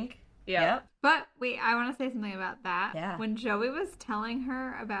sink. Yeah. Yep. But wait, I want to say something about that. Yeah. When Joey was telling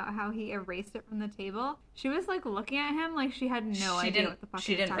her about how he erased it from the table, she was like looking at him like she had no She idea didn't- what the fuck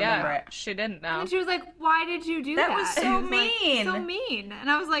she he was didn't talking remember about. it. She didn't know. And she was like, "Why did you do that?" That was so He like, mean. so mean. And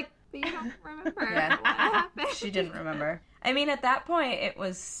I was like, "But you don't remember Yeah. what happened." She didn't remember. I mean, at that point, it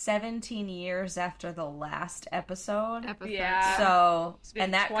was 17 years after the last episode. Yeah. So, It's been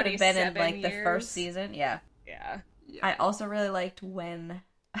and that could have been in 27 like the years. first season. Yeah. Yeah. I also really liked when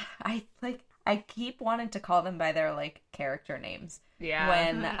I keep wanting to call them by their like character names. Yeah.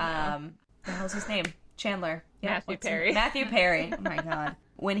 When the hell's his name? Chandler. Matthew what's his- Perry. Matthew Perry. Oh my god.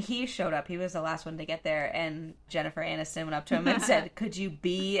 When he showed up, he was the last one to get there, and Jennifer Aniston went up to him and said, "Could you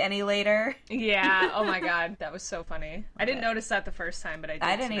be any later?" Yeah. Oh my god, that was so funny. I didn't notice that the first time, but I did.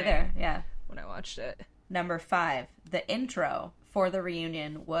 I didn't tonight either. Yeah. when I watched it. Number 5, the intro for the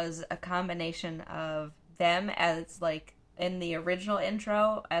reunion was a combination of them as like in the original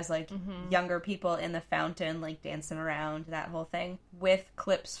intro as like younger people in the fountain like dancing around, that whole thing, with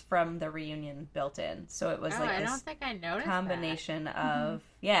clips from the reunion built in. So it was Oh, like I this don't think I noticed combination of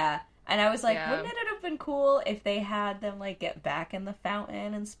and I was like, Yeah. wouldn't it have been cool if they had them like get back in the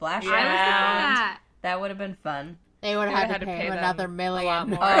fountain and splash I was thinking around? that. That would have been fun. that. They would They have would've had to pay him them another a lot million.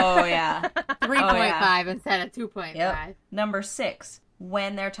 more. Oh yeah. 3.5 instead of 2.5. Yep. Number 6,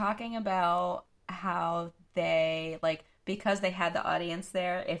 when they're talking about how they like, because they had the audience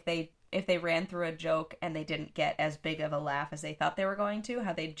there, if they ran through a joke and they didn't get as big of a laugh as they thought they were going to,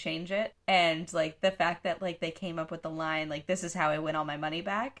 how they'd change it. And like the fact that like they came up with the line like, "This is how I win all my money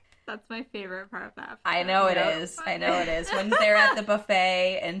back." That's my favorite part of that. I know it Yep. is. I know it is. When they're at the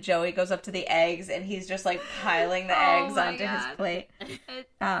buffet and Joey goes up to the eggs and he's just like piling the Oh eggs my onto his God. plate. It's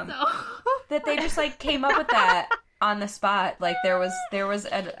Um, so... That they just like came up with that on the spot. Like there was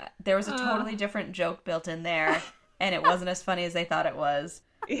a totally different joke built in there, and it wasn't as funny as they thought it was.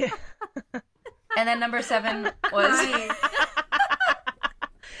 Yeah. And then number 7 was Right.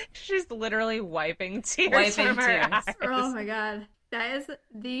 She's literally wiping tears Wiping from her tears. eyes. Oh my god. That is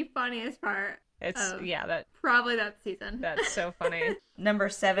the funniest part. It's of probably that season. that's so funny. number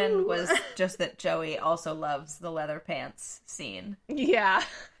 7 was just that Joey also loves the leather pants scene. Yeah.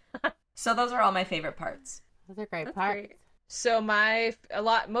 So those are all my favorite parts. Those are great That's parts. great. So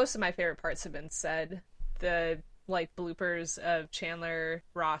most of my favorite parts have been said. The like bloopers of Chandler,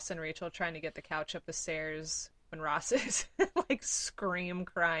 Ross, and Rachel trying to get the couch up the stairs when Ross is like scream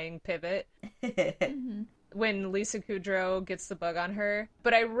crying pivot. Mhm. When Lisa Kudrow gets the bug on her.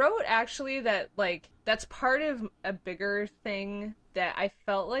 But I wrote actually that like that's part of a bigger thing that I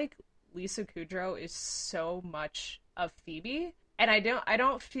felt like Lisa Kudrow is so much of Phoebe. And I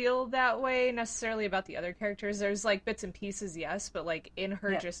don't feel that way necessarily about the other characters. There's like bits and pieces, yes, but like in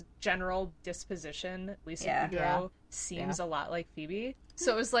her just general disposition, Lisa Kudrow Yeah. seems a lot like Phoebe.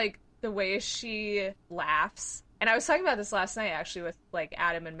 So it was like the way she laughs. And I was talking about this last night actually with like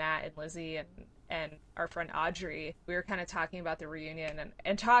Adam and Matt and Lizzie and our friend Audrey. We were kind of talking about the reunion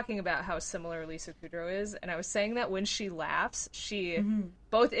and talking about how similar Lisa Kudrow is. And I was saying that when she laughs, she,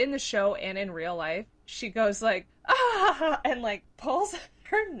 both in the show and in real life, she goes like, ah, and like pulls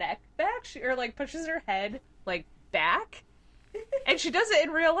her neck back, or like pushes her head like back. And she does it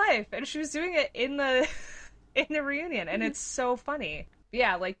in real life. And she was doing it in the reunion. And it's so funny.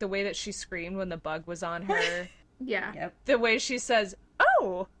 Yeah, like the way that she screamed when the bug was on her. Yeah. Yep. The way she says,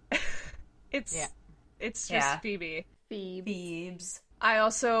 oh! It's just Yeah. Phoebe. Phoebes. I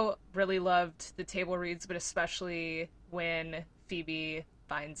also really loved the table reads, but especially when Phoebe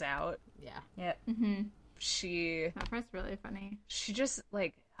finds out. Yeah. Yep. Mm-hmm. She That part's really funny. just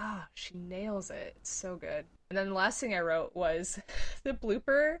like she nails it. It's so good. And then the last thing I wrote was the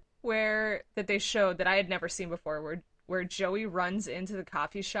blooper that they showed that I had never seen before, where Joey runs into the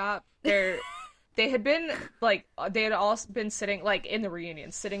coffee shop. They had been like they had all been sitting like in the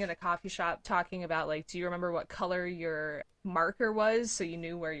reunion, sitting in the coffee shop talking about like, do you remember what color your marker was so you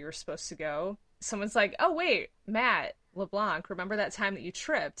knew where you were supposed to go? Someone's like, oh wait, Matt LeBlanc, remember that time that you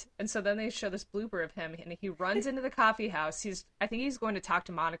tripped? And so then they show this blooper of him and he runs into the coffee house. I think he's going to talk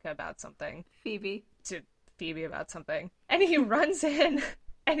to Monica about something. Phoebe. To Phoebe about something. And he runs in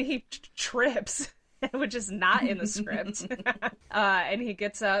and he trips, which is not in the script. And he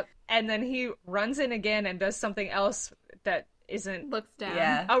gets up and then he runs in again and does something else that isn't. Looks down.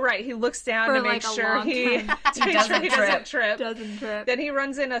 Yeah. Oh, right. He looks down For, to make like, a sure long he time. doesn't trip. Doesn't trip. Then he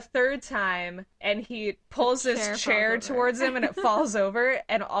runs in a third time and he pulls The this chair chair falls over. towards him and it falls over.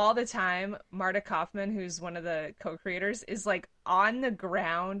 And all the time, Marta Kaufman, who's one of the co-creators, is like on the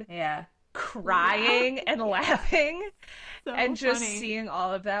ground Yeah. crying and laughing. So And just funny. seeing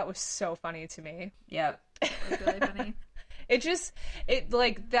all of that was so funny to me. Yep. It was really funny.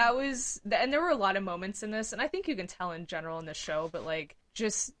 That was, and there were a lot of moments in this, and I think you can tell in general in the show, but like,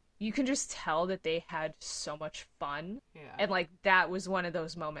 you can just tell that they had so much fun. Yeah. And like, that was one of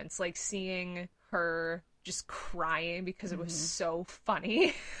those moments, like seeing her just crying because it was so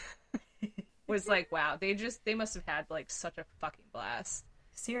funny was like, wow, they must have had like such a fucking blast.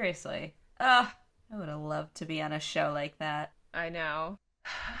 Seriously. I would have loved to be on a show like that. I know.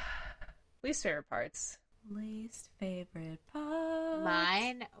 Least favorite parts. Least favorite part.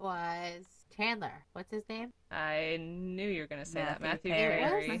 Mine was Chandler. What's his name? I knew you were going to say that. Matthew Matthew Perry.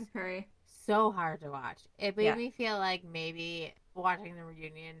 Perry. Matthew Perry. So hard to watch. It made Yeah. me feel like maybe watching the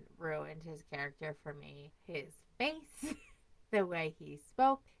reunion ruined his character for me. His face, the way he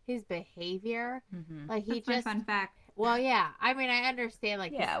spoke, his behavior. Mm-hmm. Like he That's my just. fun fact. Well, yeah. I mean, I understand.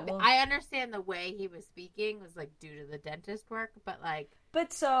 Like, Yeah, well- I understand the way he was speaking was like due to the dentist work, but like.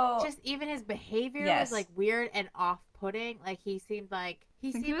 But so Just even his behavior Yes. was like weird and off-putting. Like he seemed like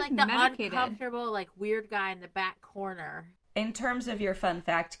think he seemed was like the medicated. uncomfortable, like weird guy in the back corner. in terms of your fun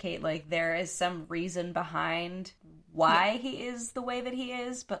fact, Kate, like there is some reason behind why he is the way that he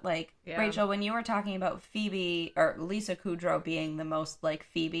is, but like Yeah. Rachel, when you were talking about Phoebe or Lisa Kudrow being the most like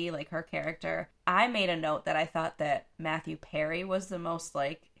Phoebe, like her character, I made a note that I thought that Matthew Perry was the most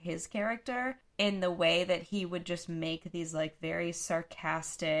like his character in the way that he would just make these like very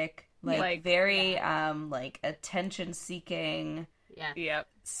sarcastic, like very like attention seeking, Yeah. Yep.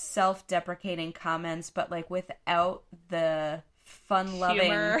 self-deprecating comments, but like without the fun-loving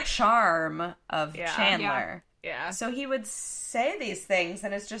Humor. charm of Yeah. Chandler. Yeah. So he would say these things,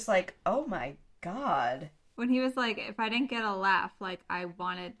 and it's just like, oh my God. When he was like, if I didn't get a laugh, like I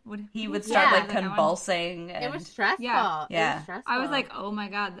wanted, He would start Yeah. like convulsing. And... It was stressful. Yeah. It Yeah. was stressful. I was like, oh my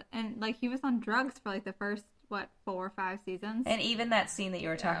God. And like he was on drugs for like the first, 4 or 5 seasons. And even that scene that you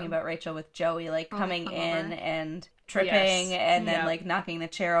were talking about, Rachel, with Joey, like coming come in over. and tripping Yes. and then Yeah. like knocking the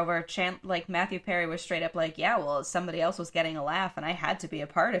chair over. Like Matthew Perry was straight up like, yeah, well, somebody else was getting a laugh and I had to be a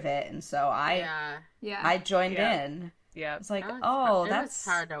part of it. And so Yeah. I joined Yeah. in. Yeah. It's like, That was oh, hard. that's It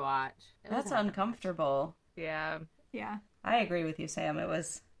was hard to watch. It was that's hard to watch. uncomfortable. Yeah. Yeah. I agree with you, Sam. It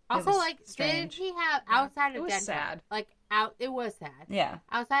was Also, was like, did strange. he have outside It of was dental? sad. Like, it was sad. Yeah.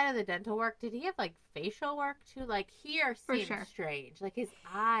 Outside of the dental work, did he have like facial work too? Like, here For seemed sure. strange. Like his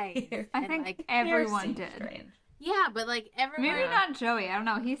eyes. Here. I and, think like, everyone Seemed did. strange. yeah, but like everyone. Maybe not Joey. I don't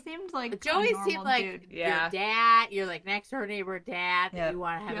know. He seemed like Joey a normal seemed like dude. Yeah. your dad, your like next door neighbor dad that Yep. you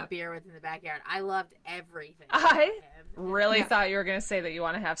want to have a Yep. beer with in the backyard. I loved everything. I about him. Really Yeah. thought you were gonna say that you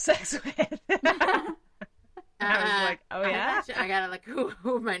want to have sex with. I was like, oh yeah. I gotta look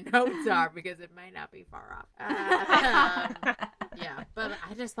who my notes are because it might not be far off. Yeah, but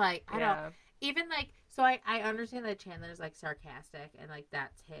I just like I don't even like so I understand that Chandler's like sarcastic and like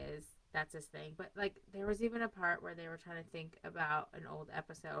that's his thing, but like there was even a part where they were trying to think about an old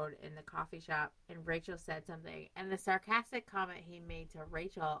episode in the coffee shop and Rachel said something and the sarcastic comment he made to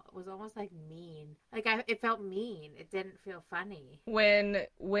Rachel was almost like mean. Like it felt mean. It didn't feel funny.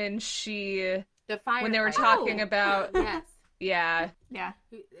 When she The fire when they were fight. talking Oh. about Yes. yeah. Yeah.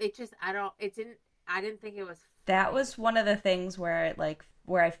 It just I didn't think it was That was one of the things where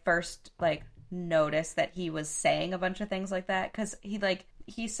where I first like noticed that he was saying a bunch of things like that, because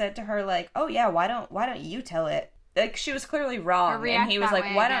he said to her like, oh yeah, why don't you tell it, like she was clearly Or wrong, and react he was that like,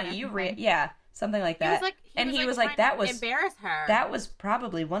 way why again don't or you something. something like He that. was like, He was like trying that to was embarrass her. that was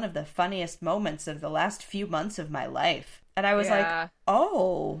probably one of the funniest moments of the last few months of my life, and I was Yeah. like,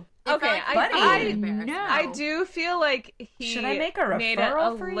 oh, It felt Okay, like he buddy. was embarrassed. No. I do feel like he Should I make a made it a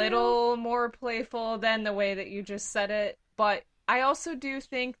referral for you? little more playful than the way that you just said it, but I also do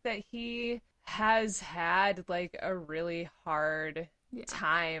think that he has had like a really hard Yeah.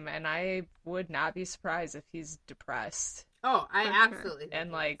 time, and I would not be surprised if he's depressed. Oh, I For absolutely think And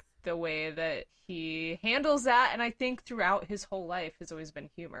he like is. the way that he handles that, and I think throughout his whole life has always been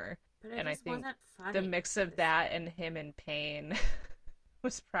humor. But it and I just think wasn't funny. The mix of that and him in pain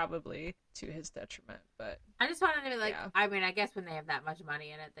was probably to his detriment, but I just wanted to be like, Yeah. I mean, I guess when they have that much money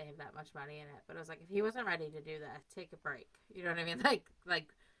in it, they have that much money in it. But I was like, if he wasn't ready to do that, take a break. You know what I mean? Like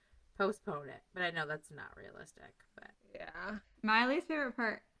postpone it. But I know that's not realistic. But yeah. My least favorite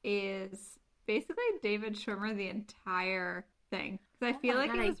part is basically David Schwimmer the entire thing. Because I feel my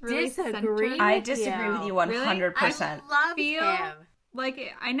like God, it I was really disagree. centered. I with disagree you. with you 100%. I love Feel- him.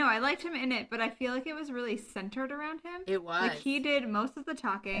 Like, I know, I liked him in it, but I feel like it was really centered around him. It was. Like, he did most of the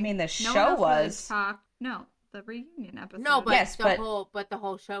talking. I mean, the No show one else really was talked. No, the reunion episode. No, but Yes, but- the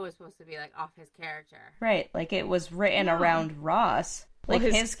whole show is supposed to be like off his character. right. Like it was written No. around Ross. Well,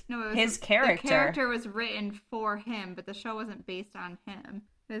 Like his- No, it was his character. The character was written for him, but the show wasn't based on him.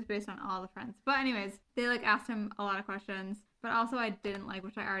 It was based on all the friends. But anyways, they like asked him a lot of questions. But also I didn't like,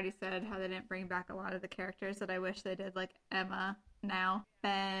 which I already said, how they didn't bring back a lot of the characters that I wish they did, like Emma now,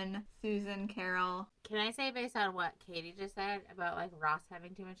 Ben, Susan, Carol. Can I say, based on what Katie just said about like Ross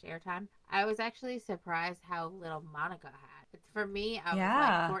having too much airtime, I was actually surprised how little Monica had. For me, I was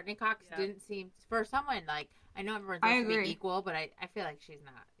Yeah. like, Courtney Cox Yeah. didn't seem, for someone like, I know everyone's I supposed to agree. be equal, but I feel like she's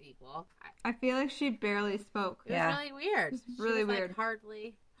not equal. I feel like she barely spoke. It Yeah. was really weird. It's She really was, like, weird.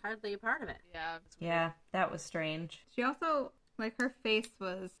 hardly a part of it. Yeah. Yeah, that was strange. She also, like, her face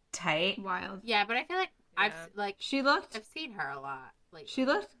was Tight. wild. Yeah, but I feel like Yeah. I've seen her a lot lately. She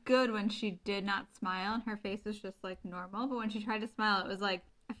looked good when she did not smile, and her face was just like normal. But when she tried to smile, it was like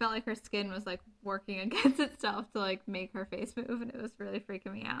I felt like her skin was like working against itself to like make her face move, and it was really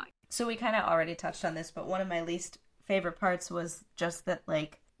freaking me out. So we kind of already touched on this, but one of my least favorite parts was just that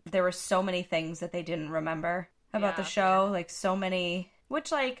like there were so many things that they didn't remember about the Yeah. show, like so many,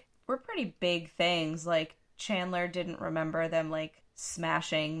 which like were pretty big things. Like Chandler didn't remember them like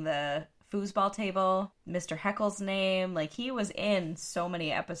smashing the foosball table, Mr. Heckle's name, like he was in so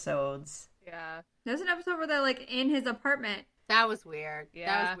many episodes. Yeah. There's an episode where they're like in his apartment. That was weird. That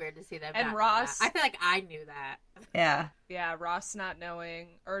Yeah. was weird to see them. And not know Ross- that. I feel like I knew that. Yeah. Yeah, Ross not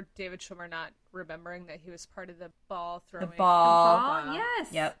knowing, or David Schwimmer not remembering that he was part of the ball The throwing. ball. Oh,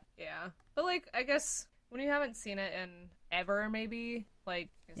 yes. Yep. Yeah. But, like, I guess when you haven't seen it in ever, maybe, like,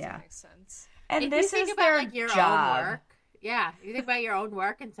 I guess Yeah. that makes sense. And If this you think is about their like your job. own work, yeah, if you think about your own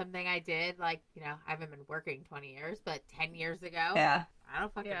work and something I did, like, you know, I haven't been working 20 years, but 10 years ago, Yeah. I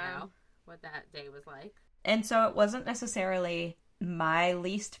don't fucking Yeah. know what that day was like. And so it wasn't necessarily my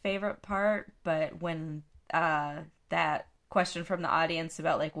least favorite part, but when that question from the audience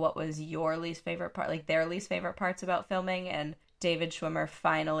about like what was your least favorite part, like their least favorite parts about filming, and David Schwimmer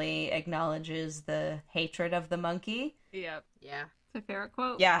finally acknowledges the hatred of the monkey. Yep. Yeah. It's a favorite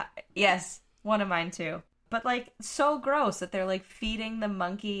quote. Yeah, yes, one of mine too. But like so gross that they're like feeding the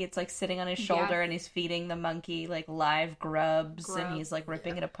monkey. It's like sitting on his shoulder Yes. and he's feeding the monkey like live grubs, and he's like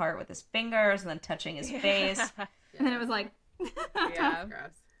ripping it apart with his fingers and then touching his face. And then it was like, Yeah.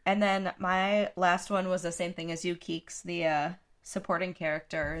 Gross. And then my last one was the same thing as you, Keeks, the supporting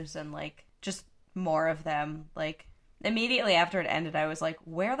characters and like just more of them. Like immediately after it ended, I was like,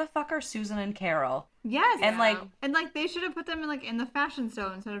 where the fuck are Susan and Carol? yes. And like, they should have put them in the fashion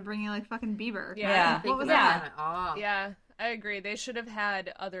show instead of bringing like fucking Bieber. Yeah. Yeah. What was Think about that? it all. Yeah, I agree. They should have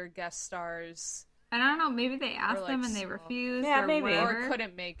had other guest stars, And I don't know, maybe they asked like, them and they small. refused Yeah, or maybe. whatever. or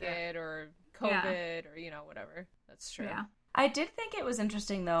couldn't make it, or COVID, or whatever. That's true. Yeah. I did think it was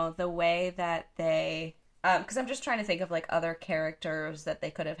interesting though, the way that they, because I'm just trying to think of like other characters that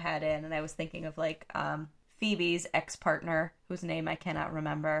they could have had in, and I was thinking of like Phoebe's ex-partner, whose name I cannot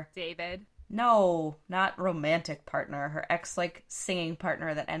remember. David. No, not romantic partner. Her ex like singing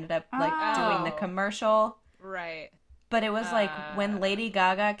partner that ended up like doing the Oh. commercial. Right. But it was like when Lady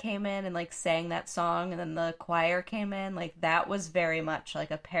Gaga came in and like sang that song, and then the choir came in, like that was very much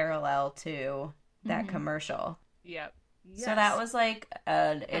like a parallel to that commercial. Yep. So that was like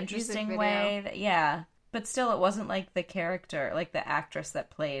an music interesting video. way that, yeah. But still, it wasn't like the character, like the actress that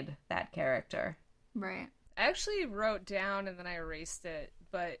played that character. Right. I actually wrote down and then I erased it,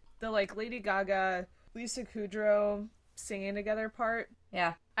 but the like Lady Gaga, Lisa Kudrow singing together part,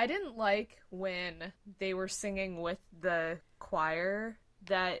 Yeah. I didn't like when they were singing with the choir,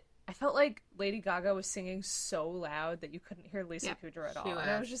 that I felt like Lady Gaga was singing so loud that you couldn't hear Lisa Yeah. Kudrow at She all. And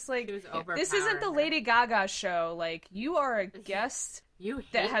I was just like, She was this isn't the overpowering her. Lady Gaga show. Like, you are a guest You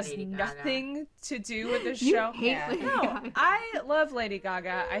hate that has Lady Gaga. nothing to do with the You show. hate Yeah. Lady No, Gaga. I love Lady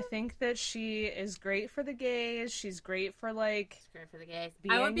Gaga. I think that she is great for the gays. She's great for like It's great for the gays.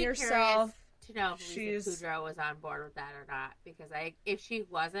 being I would be yourself. curious to know if She's- Lisa Kudrow was on board with that or not, because if she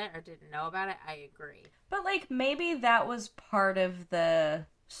wasn't or didn't know about it, I agree. But like maybe that was part of the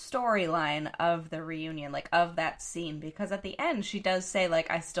storyline of the reunion, like of that scene, because at the end she does say like,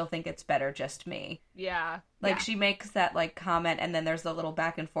 I still think it's better just me. Yeah. Like Yeah. she makes that like comment, and then there's a little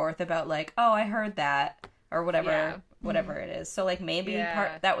back and forth about like, oh, I heard that, or whatever, Yeah. whatever it is. So like maybe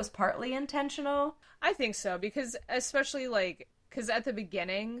Yeah. that was partly intentional. I think so, because especially like, because at the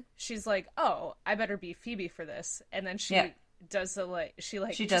beginning she's like, "Oh, I better be Phoebe for this," and then she Yeah. does the like, she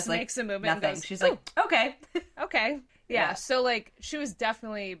She just does like makes a movement. nothing. And goes, She's "Ooh, like, okay. okay, Yeah. yeah." So like, she was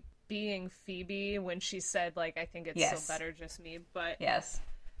definitely being Phoebe when she said like, "I think it's Yes. still better just me," but Yes.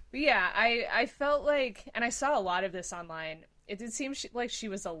 yeah, I felt like, and I saw a lot of this online. It did seem like she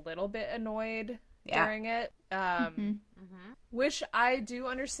was a little bit annoyed Yeah. during it. Mm-hmm. Which I do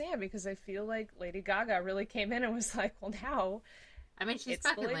understand, because I feel like Lady Gaga really came in and was like, well, now I mean, she's It's the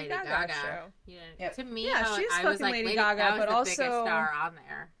fucking Lady Lady Gaga Gaga. show. You know, Yep. To me, Yeah, I, she's I was fucking like, Lady Lady Gaga, that was but the also- biggest star on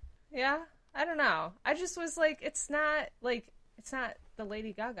there. yeah, I don't know. I just was like, it's not the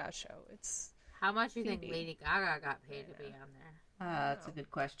Lady Gaga show. It's, How much do you think Phoebe. Lady Gaga got paid to be on there? That's a good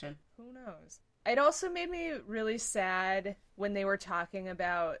question. who knows? It also made me really sad when they were talking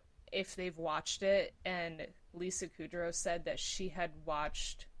about if they've watched it, and Lisa Kudrow said that she had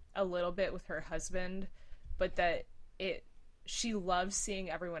watched a little bit with her husband, but that she loves seeing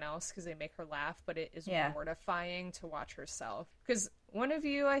everyone else because they make her laugh, but it is Yeah. mortifying to watch herself. Because one of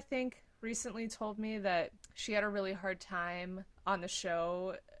you, I think, recently told me that she had a really hard time on the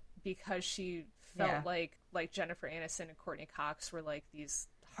show because she felt Yeah. like Jennifer Aniston and Courtney Cox were like these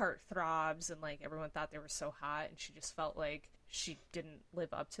heartthrobs, and like everyone thought they were so hot, and she just felt like she didn't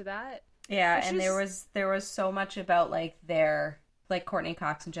live up to that. Yeah, Which and there was so much about like their like Courtney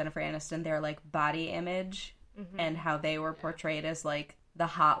Cox and Jennifer Aniston, their like body image and how they were portrayed as like the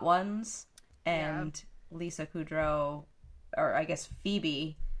hot ones, and Lisa Kudrow, or I guess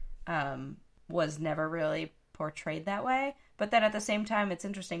Phoebe, was never really portrayed that way. But then at the same time, it's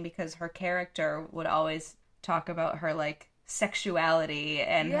interesting because her character would always talk about her like sexuality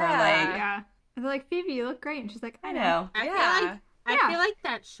and her Yeah. like, Yeah. And they're like, Phoebe, you look great. And she's like, I know. I Yeah. feel like Yeah. I feel like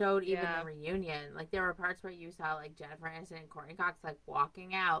that showed even Yeah. the reunion. Like there were parts where you saw like Jennifer Aniston and Courtney Cox like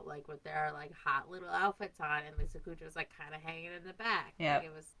walking out like with their like hot little outfits on, and Lisa Kudrow was like kind of hanging in the back. Yeah. Like,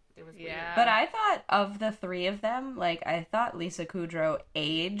 it was Yeah. weird. But I thought of the three of them, like I thought Lisa Kudrow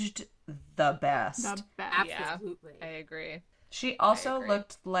aged the best. the best. Absolutely. I agree. She also agree.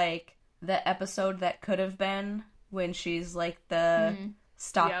 looked like the episode that could have been when she's like the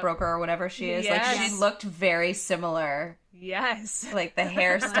stockbroker or whatever she is. Yes. Like, she looked very similar. Yes. Like, the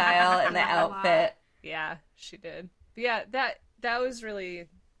hairstyle and the outfit. Yeah, she did. But yeah, that was really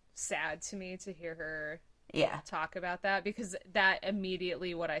sad to me to hear her Yeah. talk about that, because that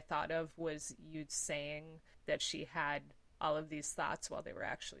immediately what I thought of was you saying that she had all of these thoughts while they were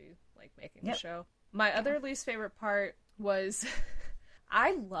actually like making the show. My other least favorite part was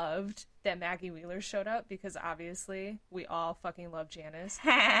I loved that Maggie Wheeler showed up, because obviously we all fucking love Janice.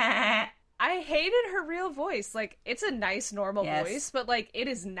 I hated her real voice. Like, it's a nice normal voice, but like it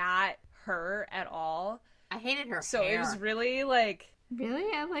is not her at all. I hated her So hair. it was really like, Really?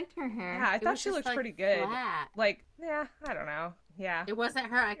 I liked her hair. yeah, I It thought was she just, looked like, pretty good. flat. Like, yeah, I don't know. Yeah. It wasn't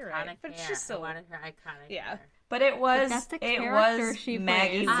her You're iconic right, but hair. she's still- I wanted her iconic Yeah. hair. But it was that's the it character was she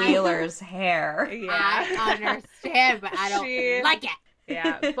Maggie plays. Wheeler's hair. Yeah. I understand, but I don't She- like it.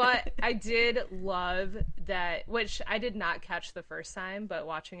 Yeah, but I did love that, which I did not catch the first time, but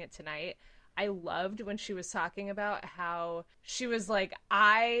watching it tonight, I loved when she was talking about how she was like,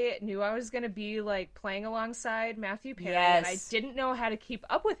 I knew I was going to be like playing alongside Matthew Perry, and I Yes. didn't know how to keep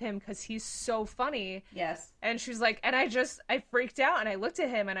up with him because he's so funny. Yes. And she was like, and I freaked out, and I looked at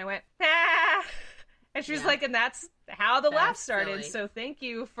him and I went, ah! And she was Yeah. like, and that's how the laugh That's started. silly. So thank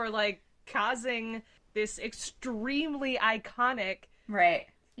you for like causing this extremely iconic Right.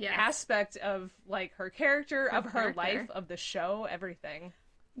 Yes. aspect of like her character, Her of her character. life, of the show, everything.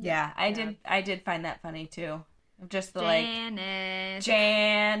 Yeah, I did find that funny too. Just the like Janice.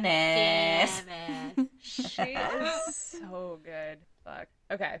 Janice. Damn it. She is so good. Fuck.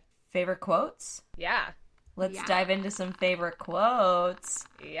 Okay. Favorite quotes? Yeah. Let's Yeah. dive into some favorite quotes.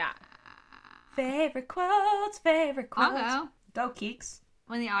 Yeah. Favorite quotes, favorite quotes. I'll go. Go, Keeks.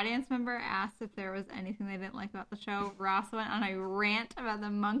 When the audience member asked if there was anything they didn't like about the show, Ross went on a rant about the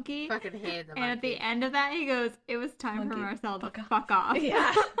monkey. Fucking hated the And at the monkey. end of that, he goes, "It was time for Monkey, Marcel to fuck fuck off."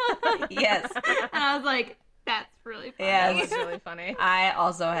 Yeah. Yes. And I was like, "That's really funny." Yeah. That was really funny. I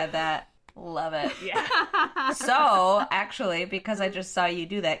also had that. Love it. Yeah. So, actually, because I just saw you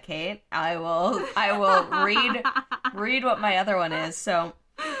do that, Kate, I will read what my other one is. So,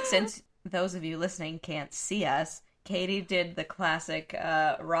 since those of you listening can't see us, Katie did the classic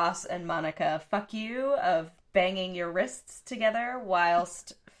Ross and Monica fuck you of banging your wrists together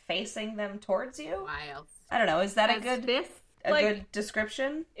whilst facing them towards you. Wild. I don't know. Is that a As good fists. Like, good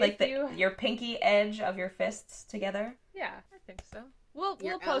description? if Like you- your pinky edge of your fists together? Yeah, I think so. We'll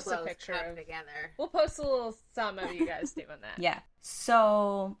Your post a elbows picture come of together. We'll post a little something of you guys doing that. Yeah.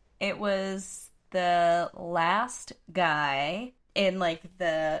 So it was the last guy in like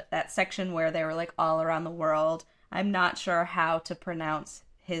that section where they were like all around the world. I'm not sure how to pronounce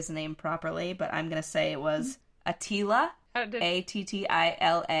his name properly, but I'm gonna say it was Attila, How did,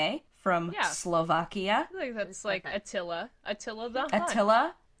 Attila, from Yeah. Slovakia. I think that's It's like okay. Attila the Hun.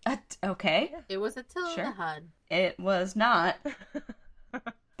 Attila. Okay. It was Attila Sure. the Hun. It was not.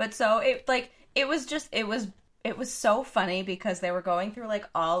 But so it was so funny because they were going through like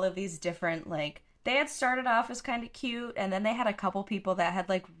all of these different like they had started off as kind of cute and then they had a couple people that had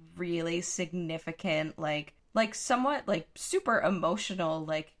like really significant like somewhat like super emotional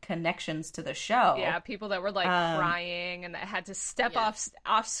like connections to the show. Yeah, people that were like crying and that had to step Yeah.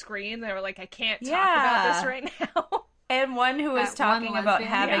 off screen. They were like, I can't talk Yeah. about this right now. And one who was That one talking about lesbian,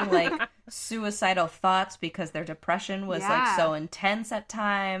 having yeah. like suicidal thoughts because their depression was like Yeah. so intense at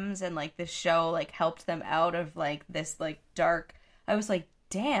times and like this show like helped them out of like this like dark. I was like,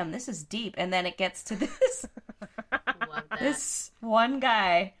 damn, this is deep. And then it gets to this Love that. this one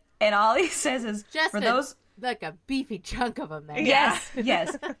guy and all he says is Just for a- those like a beefy chunk of them there. yes,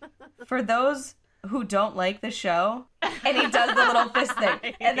 yes. For those who don't like the show, and he does the little fist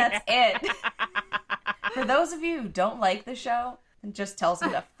thing, and that's it. For those of you who don't like the show, it just tells him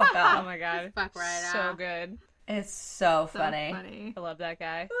to fuck Oh off. my god. Fuck right So off. good. It's so So funny. funny. I love that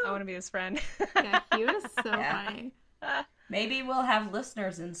guy. I want to be his friend. Yeah, he was so Yeah. funny. Maybe we'll have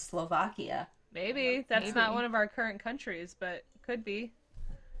listeners in Slovakia. Maybe. That's Maybe. not one of our current countries, but could be.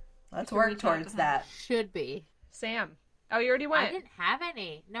 Let's should work reach out to towards him. that. Should be. Sam. Oh, you already I went. didn't have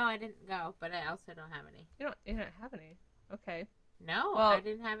any. No, I didn't go, but I also don't have any. You don't have any. Okay. No, Well- I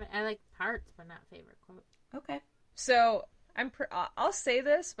didn't have it. I like parts, but not favorite quote. Okay. So I'll say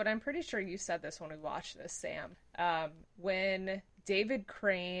this, but I'm pretty sure you said this when we watched this, Sam. When David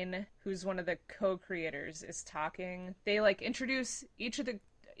Crane, who's one of the co-creators, is talking, they like introduce each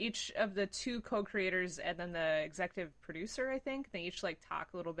of the two co-creators and then the executive producer, I think. They each like talk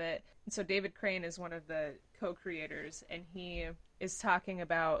a little bit. And so David Crane is one of the co-creators and he is talking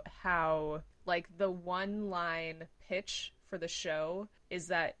about how like the one line pitch for the show is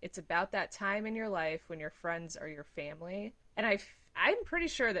that it's about that time in your life when your friends are your family. And I I'm pretty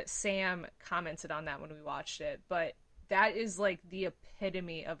sure that Sam commented on that when we watched it, but that is like the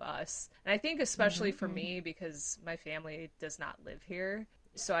epitome of us. And I think especially for me, because my family does not live here,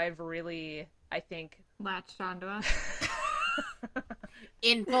 so I've really, I think... Latched onto us.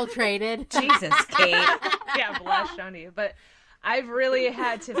 Infiltrated. Jesus, Kate. Yeah, latched onto you. But I've really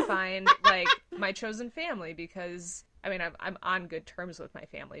had to find, like, my chosen family because, I mean, I'm on good terms with my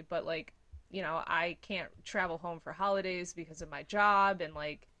family, but, like, you know, I can't travel home for holidays because of my job, and,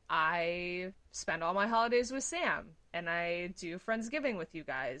 like, I spend all my holidays with Sam, and I do Friendsgiving with you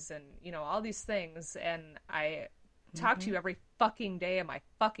guys, and, you know, all these things, and I talk to you every fucking day of my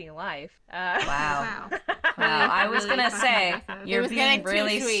fucking life. Wow. Wow. Wow. I was Really going to fucking say, aggressive. you're It was being getting too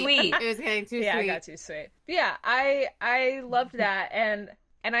really sweet. It was getting too Yeah, sweet. I got too sweet. But yeah, I loved that, and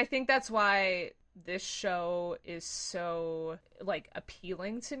I think that's why this show is so, like,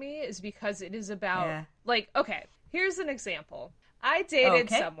 appealing to me, is because it is about, like, okay, here's an example. I dated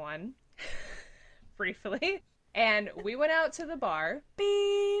someone briefly, and we went out to the bar.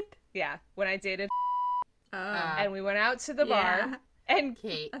 Beep. Yeah, when I dated, Oh. and we went out to the Yeah. bar, and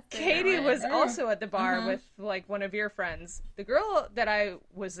Kate. Katie was also at the bar Mhm. with, like, one of your friends. The girl that I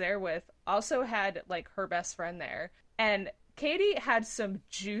was there with also had, like, her best friend there. And Katie had some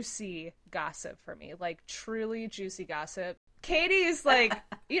juicy gossip for me, like, truly juicy gossip. Katie's like,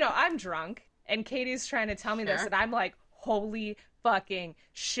 you know, I'm drunk, and Katie's trying to tell me this, Sure. and I'm like, holy fucking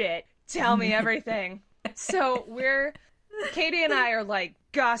shit, tell me everything. So Katie and I are, like,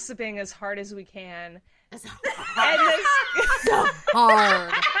 gossiping as hard as we can. It's And this... so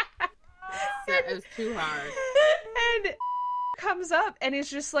hard. It was too hard. And comes up and is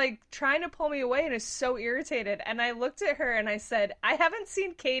just like trying to pull me away and is so irritated. And I looked at her and I said, I haven't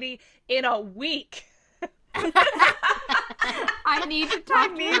seen Katie in a week. I need to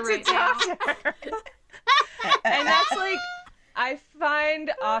talk to her right now. to her. And that's like, I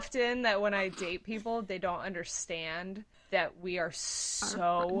find often that when I date people, they don't understand that we are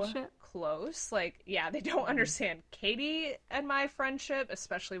so friendship. close. Like, yeah, they don't understand Katie and my friendship,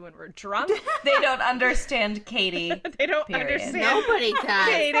 especially when we're drunk. They don't understand Katie. They don't Period. understand Nobody does.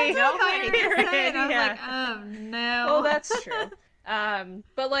 Katie. Nobody Period. And I was Yeah. like, oh no. Well, that's true.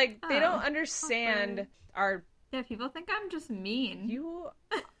 But like, they don't Oh, understand awkward. our. Yeah, people think I'm just mean. You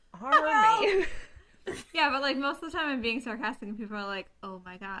are mean. Yeah, but like most of the time I'm being sarcastic and people are like, oh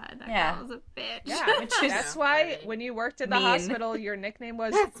my god, that Yeah. girl was a bitch. Yeah, Which is that's why funny. when you worked at the Mean. hospital, your nickname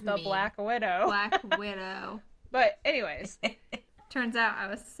was That's the mean. Black Widow. Black Widow. But anyways, Turns out I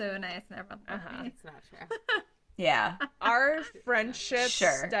was so nice and everyone loved Uh-huh. me. It's not true. Yeah. our friendship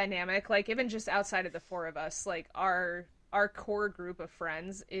Sure. dynamic, like even just outside of the four of us, like our core group of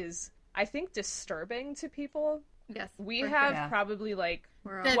friends is, I think, disturbing to people. Yes. We for have sure. Yeah. probably like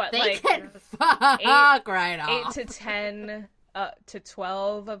We're all That What, they like, can fuck right 8 off. to 10 to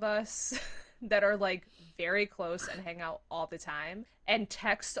 12 of us that are like very close and hang out all the time and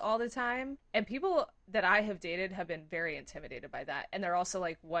text all the time, and people that I have dated have been very intimidated by that, and they're also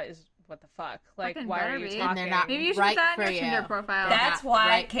like, what the fuck, like, Fucking why are better you be. talking? And they're not Maybe you should right put that for in your Tinder you. profile. They're That's not why,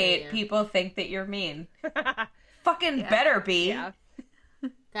 right for Kate, you. people think that you're mean. Fucking better be. Yeah.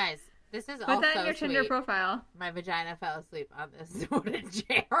 Guys, this is Put also that in your Tinder sweet. profile. My vagina fell asleep on this wooden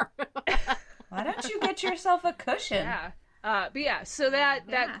chair. Why don't you get yourself a cushion? Yeah. But yeah, so that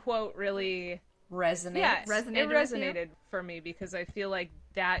Yeah. quote really, Resonate. yeah, Resonated it with you? resonated for me, because I feel like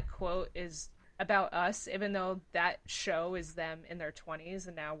that quote is about us, even though that show is them in their 20s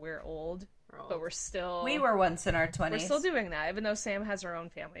and now we're old, but we're still We were once in our 20s. we're still doing that, even though Sam has her own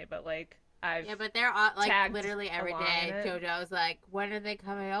family. But like, Yeah, but they're all, like, tagged literally every along day. in it. JoJo's like, when are they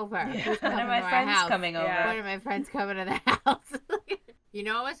coming over? Yeah. Who's When coming are my to our friends house? coming over? Yeah. When are my friends coming to the house? You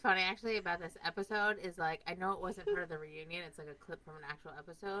know what was funny actually about this episode is, like, I know it wasn't part of the reunion. It's like a clip from an actual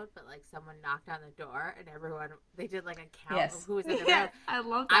episode, but like someone knocked on the door and everyone, they did like a count Yes. of who was in the room. Yeah, I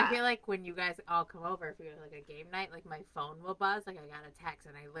love that. I feel like when you guys all come over, if we go to like a game night, like my phone will buzz. Like I got a text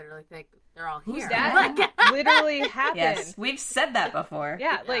and I literally think they're all here. that Like, literally happened. Yes, we've said that before.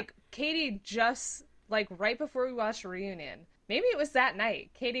 Yeah, like Katie just, like, right before we watched a reunion, maybe it was that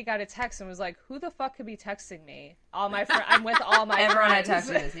night, Katie got a text and was like, who the fuck could be texting me? All my friends, I'm with all my Everyone I friends.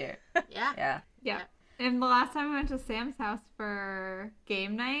 talked to is here. yeah. Yeah. Yeah. And the last time I went to Sam's house for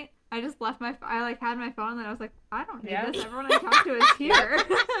game night, I just left I like had my phone and I was like, I don't need Yeah. this. Everyone I talk to is here.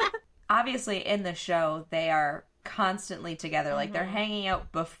 Obviously, in the show, they are constantly together. Like, they're hanging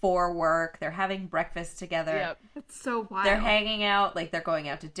out before work. They're having breakfast together. Yep. It's so wild. They're hanging out. Like, they're going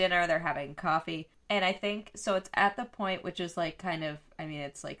out to dinner. They're having coffee. And I think, so it's at the point, which is, like, kind of, I mean,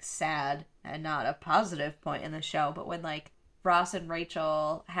 it's, like, sad and not a positive point in the show, but when, like, Ross and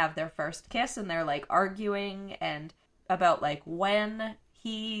Rachel have their first kiss and they're, like, arguing and about like when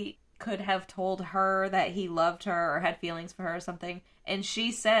he could have told her that he loved her or had feelings for her or something. And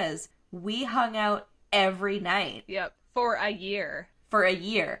she says, we hung out every night. Yep. For a year. For a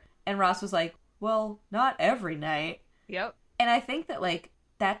year. And Ross was like, well, not every night. Yep. And I think that, like,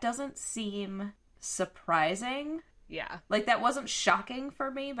 that doesn't seem surprising. Yeah. Like, that wasn't shocking for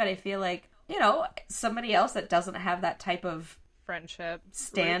me, but I feel like, you know, somebody else that doesn't have that type of Friendship.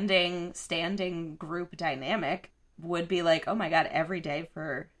 standing group dynamic would be like, oh my god, every day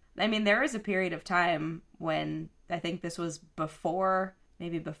for... I mean, there is a period of time when, I think this was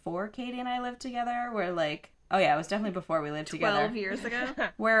maybe before Katie and I lived together, where, like, oh yeah, it was definitely before we lived 12 together. years ago.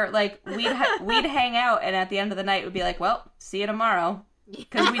 Where, like, we'd hang out, and at the end of the night, we'd be like, well, see you tomorrow.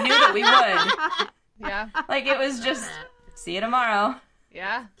 Because we knew that we would. Yeah. Like, it was just, see you tomorrow.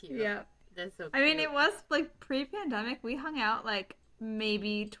 Yeah. Cute. Yeah. That's so cute. I mean, it was like pre-pandemic. We hung out like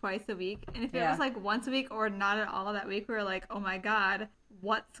maybe twice a week, and if it Yeah. was like once a week or not at all that week, we were like, "Oh my god,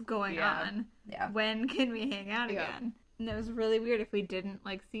 what's going Yeah. on? Yeah. When can we hang out Yeah. again?" And it was really weird if we didn't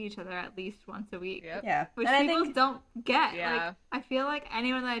like see each other at least once a week. Yep. Yeah. Which And I people think, don't get. Yeah. Like, I feel like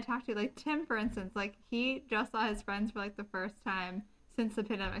anyone that I talk to, like Tim, for instance, like he just saw his friends for like the first time since the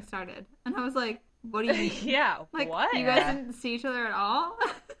pandemic started, and I was like, "What do you mean? Yeah. Like, what? you guys didn't see each other at all?"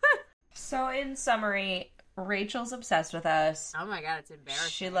 so in summary, Rachel's obsessed with us. Oh my god, it's embarrassing.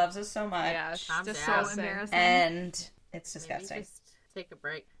 She loves us so much. Yeah. It's Calm So down. disgusting. embarrassing. And it's Maybe disgusting. just take a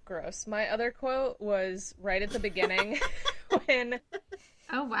break. Gross. My other quote was right at the beginning when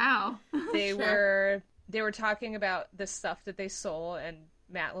Oh wow. they Sure. were talking about the stuff that they sold, and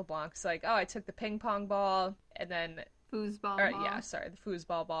Matt LeBlanc's like, "Oh, I took the ping pong ball," and then, Foosball. or ball. yeah, sorry, the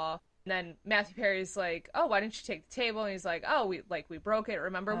foosball ball. And then Matthew Perry's like, "Oh, why didn't you take the table?" And he's like, "Oh, we broke it,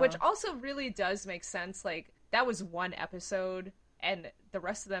 remember?" Oh. Which also really does make sense. Like, that was one episode, and the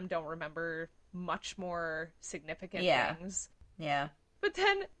rest of them don't remember much more significant Yeah. things. Yeah. But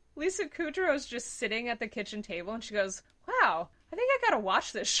then Lisa Kudrow's just sitting at the kitchen table, and she goes, "Wow, I think I gotta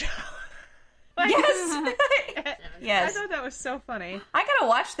watch this show." Like, Yes. I Yes. thought that was so funny. I gotta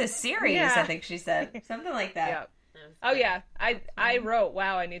watch this series, Yeah. I think she said. Something like that. Yeah. Oh yeah, I wrote,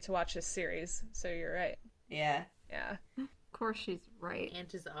 "Wow, I need to watch this series." So you're right. Yeah. Yeah. Of course she's right.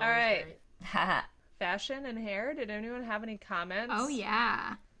 Aunt is always right. right. Haha. Fashion and hair. Did anyone have any comments? Oh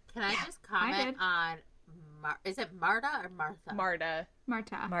yeah. Can I just did. comment on, is it Marta or Martha? Marta.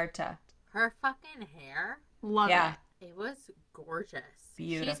 Marta. Marta. Her fucking hair, Love Yeah. it was gorgeous.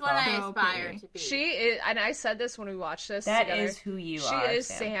 She's Beautiful. what I So aspire pretty. to be. She is, and I said this when we watched this That together. is who you she are. is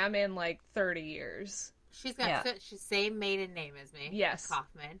Sam. Sam in like 30 years. She's got Yeah. she's same maiden name as me. Yes.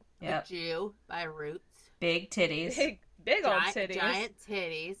 Kaufman. Yep. A Jew by roots. Big titties. Big old Giant, titties. giant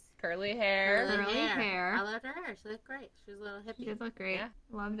titties. Curly hair. Curly hair. I loved her hair. She looked great. She was a little hippie. She did look great. Yeah.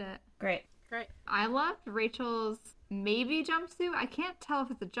 Loved it. Great. Great. I loved Rachel's maybe jumpsuit. I can't tell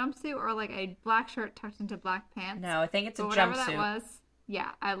if it's a jumpsuit or like a black shirt tucked into black pants. No, I think it's a But whatever that jumpsuit. was,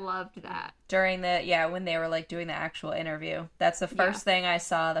 yeah, I loved that. During when they were like doing the actual interview. That's the first thing I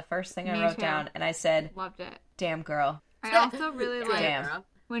saw, the first thing I Me wrote too. down, and I said, Loved it. damn girl. I also really Damn, liked Damn. girl.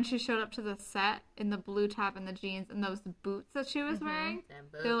 when she showed up to the set in the blue top and the jeans and those boots that she was wearing. Damn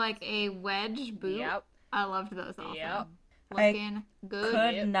They're boots. like a wedge boot. Yep. I loved those also. Yep. Looking good.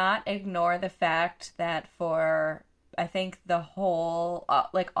 Could not ignore the fact that for, I think, the whole,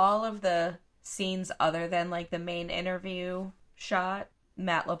 like all of the scenes other than like the main interview shot,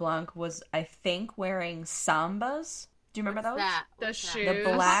 Matt LeBlanc was, I think, wearing Sambas. Do you remember What's those? that? The What's that? shoes.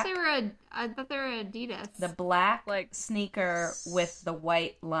 The black- I thought they were Adidas. The black Like- sneaker with the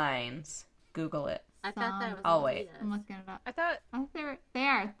white lines. Google it. I thought that was I'll wait. I'm Adidas. looking it up. I thought I think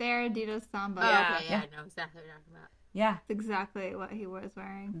they're Adidas Samba. Oh, Yeah. okay, yeah, I know exactly what you're talking about. Yeah. That's exactly what he was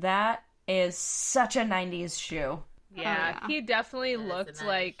wearing. That is such a 90s shoe. yeah, yeah. he definitely That is a looked nice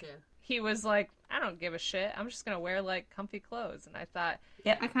like shoe. he was like, I don't give a shit. I'm just gonna wear like comfy clothes. And I thought,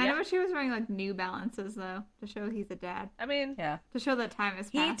 I kind Yeah. of wish he was wearing like New Balances though, to show he's a dad, I mean, Yeah. to show that time has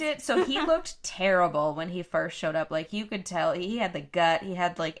He passed. did. So he looked terrible when he first showed up. Like, you could tell he had the gut. He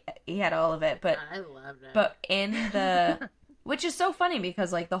had all of it. But I loved it. in the, which is so funny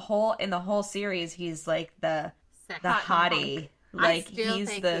because like in the whole series, he's like the Sexy hottie. Like still he's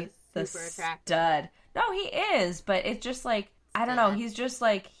think the he's super attractive. stud. No, he is. But it's just like, I don't know. He's just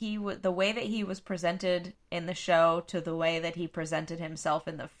like the way that he was presented in the show to the way that he presented himself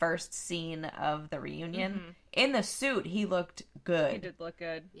in the first scene of the reunion. In the suit, he looked good. he did look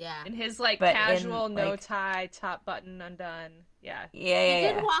good. Yeah. In his like But in, casual, no like- tie, top button undone. Yeah. Yeah, He yeah,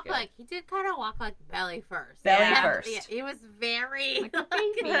 did yeah. walk Good. like, he did kind of walk like belly first. Belly Yeah, first. Yeah, he was very, Like a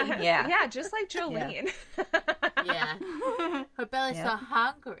baby. Yeah. Yeah, just like Jolene. yeah. Her belly's Yeah. so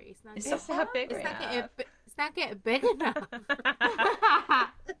hungry. It's not, It's so It's not big it's enough. not, It's not getting big enough.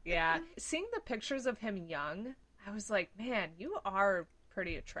 Yeah. Seeing the pictures of him young, I was like, man, you are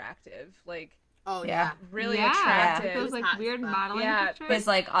pretty attractive. Like, Oh, Yeah. yeah. really yeah, attractive. those like Hot weird stuff. modeling Yeah, pictures. His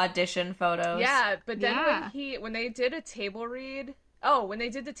like audition photos. Yeah, but then Yeah. when they did a table read, when they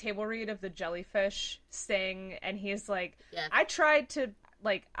did the table read of the jellyfish sting, and he's like, Yes. I tried to,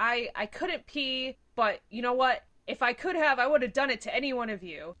 like, I couldn't pee, but you know what? If I could have, I would have done it to any one of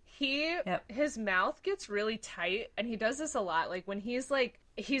you. His mouth gets really tight, and he does this a lot. Like, when he's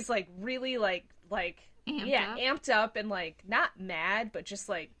really amped up and like not mad, but just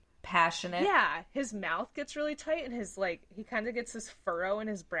like, Passionate. yeah, his mouth gets really tight, and he kind of gets this furrow in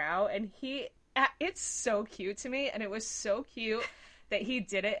his brow, and it's so cute to me, and it was so cute that he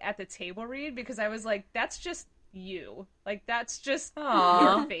did it at the table read, because I was like, that's just you. Like, that's just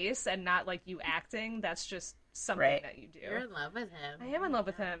Aw. your face and not like you acting. That's just something Right. that you do. You're in love with him. I am in love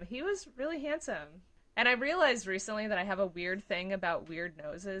with him. He was really handsome. And I realized recently that I have a weird thing about weird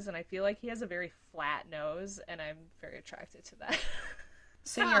noses, and I feel like he has a very flat nose, and I'm very attracted to that.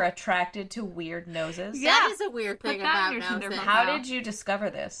 So you're attracted to weird noses? Yeah. That is a weird Put thing that about in your Tinder noses. How profile. did you discover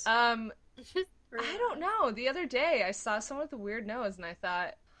this? It's just I don't know. The other day, I saw someone with a weird nose, and I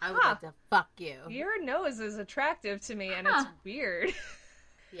thought, I would like to fuck you. your nose is attractive to me, and it's weird.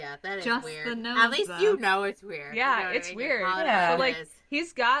 Yeah, that is Just weird. the nose, At least though. you know it's weird. Yeah, You know what it's I mean? You're weird. calling it Yeah. what But, it like, is.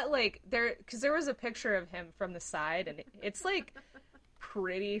 he's got, like, because there was a picture of him from the side, and it's, like,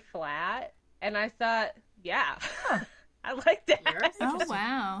 pretty flat, and I thought, yeah, I like that. You're Oh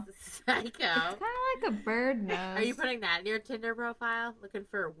wow, psycho. it's kind of like a bird nose. Are you putting that in your Tinder profile? Looking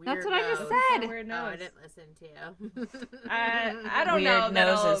for a weird That's what I just nose? said. Weird Oh, I nose. didn't listen to you. I don't weird know that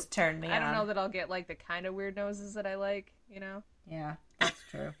noses turn me I don't on. know that I'll get, like, the kind of weird noses that I like, you know? Yeah, that's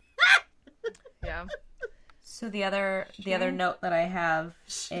true. Yeah. So the other note that I have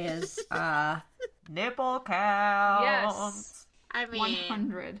is nipple count. Yes. I mean,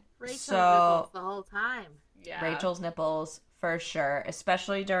 100. Rachel's So- nipples the whole time. Yeah. Rachel's nipples for sure,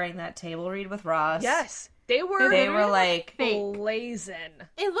 especially during that table read with Ross. Yes. They were like fake. blazing.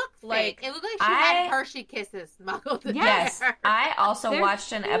 It looked Like, fake. It looked like she had I- Hershey Kisses smuggled in Yes, there. I also They're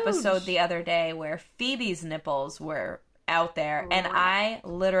watched an huge. episode the other day where Phoebe's nipples were out there, and Right.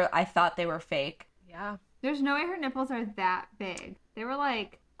 I thought they were fake. Yeah. There's no way her nipples are that big. They were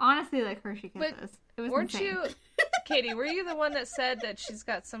like, honestly, like Hershey But Kisses. It was Weren't insane. you, Katie, were you the one that said that she's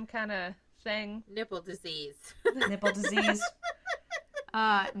got some kind of thing? Nipple disease. Nipple disease.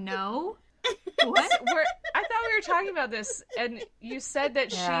 No. I What? thought we were talking about this, and you said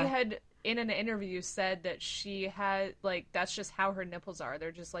that Yeah. she had, in an interview, said that she had, like, that's just how her nipples are.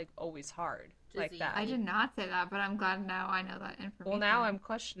 They're just, like, always hard. Like Disease. that. I did not say that, but I'm glad now I know that information. Well, now I'm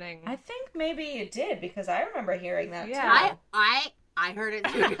questioning. I think maybe it did because I remember hearing that Yeah. too. I heard it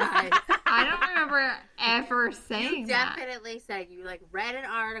too, guys. I don't remember ever saying You that. definitely said you like read an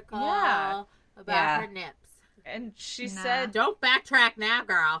article Yeah. about Yeah. her nips. And she Nah. said Don't backtrack now,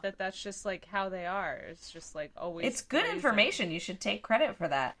 girl. that that's just, like, how they are. It's just, like, always It's good blazing. information. You should take credit for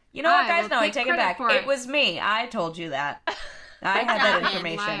that. You know what, I guys? will No, I take take it credit back. for It it. was me. I told you that. I had job, that Angie.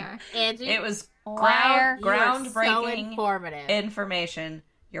 information. Liar. Angie, It was Liar. you are so groundbreaking informative. information.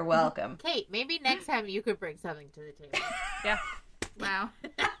 You're welcome. Kate, maybe next time you could bring something to the table. Yeah. Wow.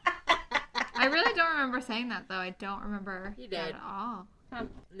 I really don't remember saying that, though. I don't remember You that did. at all.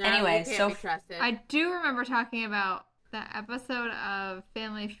 No, Anyway, you can't so be trusted. I do remember talking about that episode of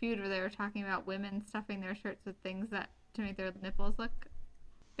Family Feud where they were talking about women stuffing their shirts with things that to make their nipples look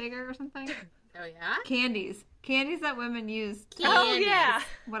bigger or something. Oh yeah, Candies that women use. To, Oh, yeah.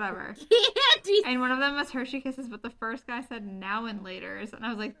 whatever. candy. And one of them was Hershey Kisses, but the first guy said now and later's, and I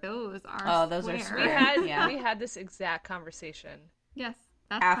was like, those are. Oh, those are square. We square. had Yeah. we had this exact conversation Yes,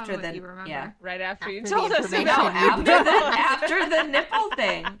 that's After probably what the- you remember. yeah. right after you After told the us information. No, about after the nipple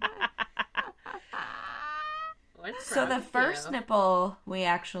thing. What's So wrong the with first you? nipple we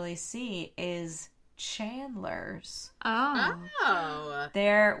actually see is Chandler's. Oh. Oh,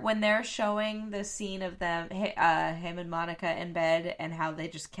 When they're showing the scene of them, him and Monica in bed, and how they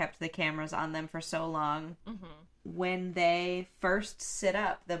just kept the cameras on them for so long. Mhm. When they first sit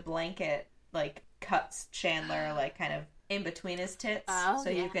up, the blanket like cuts Chandler like kind of in between his tits, Oh, so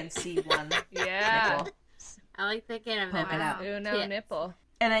yeah. you can see one Yeah. nipple. I like thinking of them Poke it as out. Uno tits. nipple.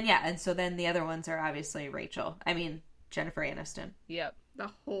 And then the other ones are obviously Rachel. I mean Jennifer Aniston. Yep. The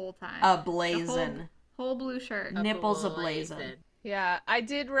whole time. A blazin'. Whole blue shirt. Nipples Blazing. ablazing. Yeah, I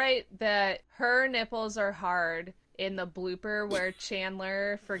did write that her nipples are hard in the blooper where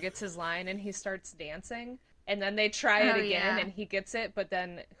Chandler forgets his line and he starts dancing. And then they try it Oh, again yeah. and he gets it, but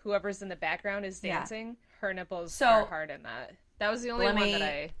then whoever's in the background is Yeah. dancing. Her nipples So- are hard in that. That was the only Let one me- that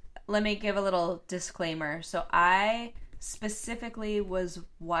I let me give a little disclaimer. So I specifically was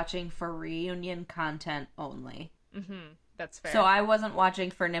watching for reunion content only. Mm-hmm. That's fair. So I wasn't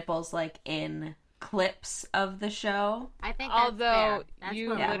watching for nipples like in clips of the show. I think that's Although fair. That's you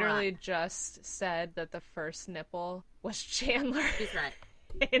what we literally want. just said that the first nipple was Chandler She's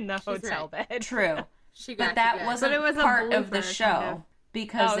right. in the hotel right. bed. True. She got But that you good. wasn't But it was a part of the blooper, show kind of.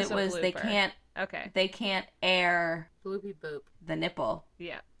 because Oh, it it's a was blooper. Okay. they can't air Bloopy boop. the nipple.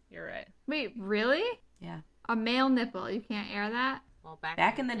 Yeah, you're right. Wait, really? Yeah. A male nipple? You can't air that? Well,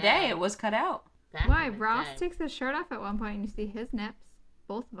 Back in the day, it was cut out. Back Why? in the Ross day. takes his shirt off at one point and you see his nips.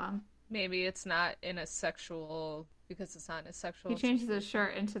 Both of them. Maybe it's not in a sexual because it's not in a sexual. He changes his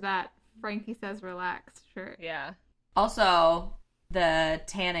shirt into that Frankie Says Relax shirt. Yeah. Also, the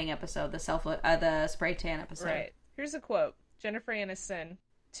tanning episode, the spray tan episode. Right. Here's a quote. Jennifer Aniston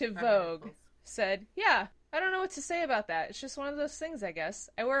to Her Vogue nipples. said, "Yeah, I don't know what to say about that. It's just one of those things, I guess.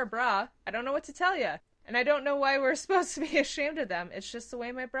 I wear a bra. I don't know what to tell you. And I don't know why we're supposed to be ashamed of them. It's just the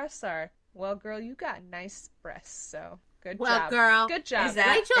way my breasts are. Well, girl, you got nice breasts, so good Well, job. girl. Good job." Is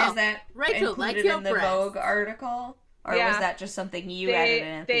that Rachel, like included your in the breasts. Vogue article? Or Yeah. was that just something you added in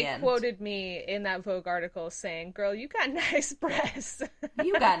at the they end? quoted me in that Vogue article saying, "Girl, you got nice breasts."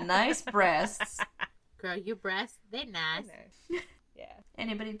 You got nice breasts. Girl, your breasts, they nice. Yeah.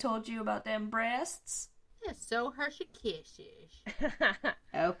 Anybody told you about them breasts? They're so Hershey Kisses.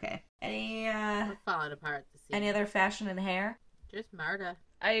 Okay. Any We're falling apart this season. any other fashion and hair? Just murder.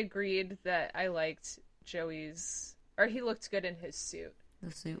 I agreed that I liked Joey's, or he looked good in his suit.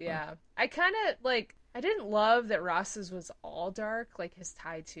 The suit. look. Yeah. I kind of, like, I didn't love that Ross's was all dark, like his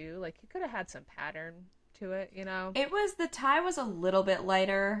tie too. Like, he could have had some pattern to it, you know? The tie was a little bit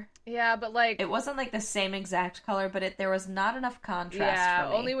lighter. Yeah, but like, It wasn't like the same exact color, but there was not enough contrast yeah,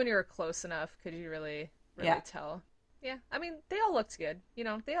 for me. only when you were close enough could you really Yeah. tell. Yeah, I mean, they all looked good. You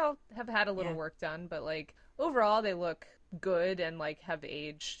know, they all have had a little Yeah. work done, but like, overall, they look good and like have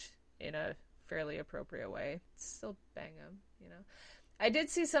aged in a fairly appropriate way. Still bang them, you know? I did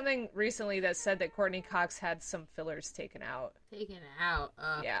see something recently that said that Courtney Cox had some fillers taken out. Taken it out.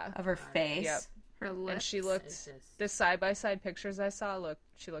 Yeah. of her face. Yep. Her lips. And she looked, It's just- the side-by-side pictures I saw,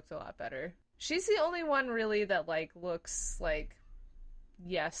 she looked a lot better. She's the only one really that like looks like,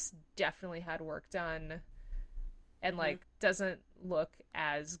 yes, definitely had work done and like doesn't look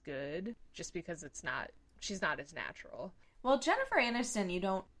as good just because she's not as natural. Well, Jennifer Aniston, you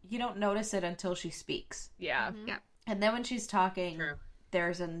don't notice it until she speaks. Yeah. Mhm. Yeah. And then when she's talking, True.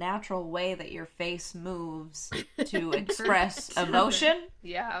 there's a natural way that your face moves to express emotion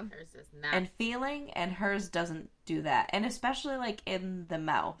Yeah. Hers is not and feeling, and hers doesn't do that. And especially like in the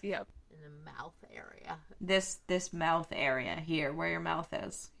mouth. Yep. in the mouth area. This mouth area here where your mouth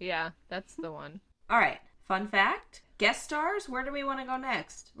is. Yeah, that's the one. All right. Fun fact. Guest stars, where do we want to go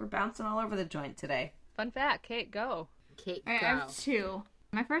next? We're bouncing all over the joint today. Fun fact, Kate, go. Kate, All right, go. I have two.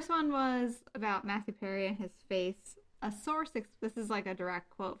 My first one was about Matthew Perry and his face. This is like a direct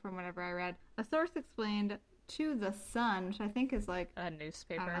quote from whatever I read. A source explained to The Sun, which I think is like, A I don't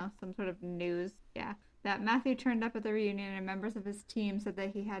newspaper. know, some sort of news, yeah, that Matthew turned up at the reunion and members of his team said that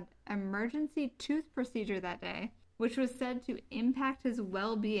he had emergency tooth procedure that day, which was said to impact his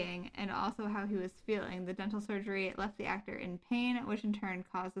well-being and also how he was feeling. The dental surgery left the actor in pain, which in turn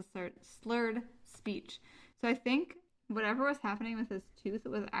caused a slurred speech. So I think whatever was happening with his tooth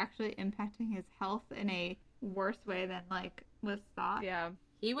was actually impacting his health in a worse way than like was thought. Yeah.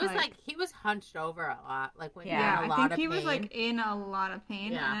 He was like- he was hunched over a lot, like when Yeah, he had a lot I think of he pain. was like in a lot of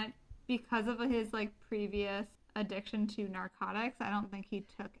pain, Yeah. and because of his like previous addiction to narcotics, I don't think he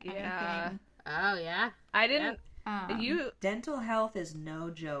took Yeah. anything. Oh yeah. I didn't. Um, You. Dental health is no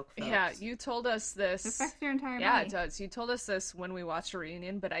joke, folks. Yeah, you told us it this. affects your entire Yeah, body. it does. You told us this when we watched a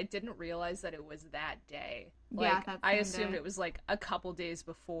reunion, but I didn't realize that it was that day. Yeah, Like, that I same assumed day. it was like a couple days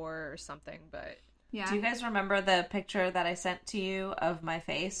before or something, but Yeah, Do you guys remember the picture that I sent to you of my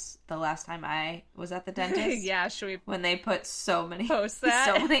face the last time I was at the dentist? yeah, should we When they put so many post that?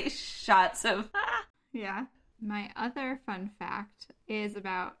 so many shots of yeah. My other fun fact is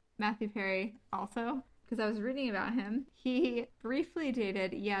about Matthew Perry also, because I was reading about him. He briefly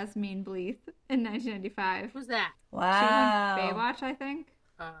dated Yasmin Bleeth in 1995. Who's that? wow. She was on Baywatch, I think.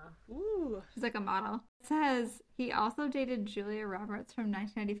 Ooh. She's like a model. It says he also dated Julia Roberts from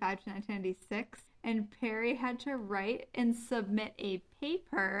 1995 to 1996, and Perry had to write and submit a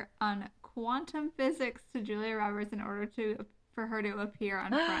paper on quantum physics to Julia Roberts in order for her to appear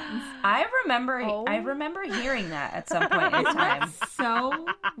on Friends. I remember Oh. hearing that at some point in time. So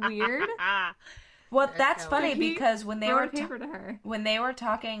weird. Ah. Well, That's that's so funny weird. He because when they Wrote were a paper to her. when they were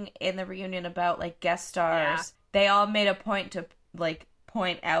talking in the reunion about like guest stars, they all made a point to like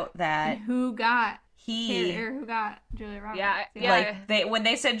point out that And who got he, who got Julia Roberts? Yeah. like, when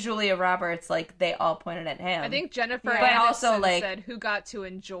they said Julia Roberts, like, they all pointed at him. I think Jennifer But Aniston also, like- said who got to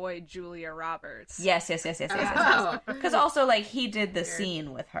enjoy Julia Roberts. Yes. Oh. Because also, like, he did the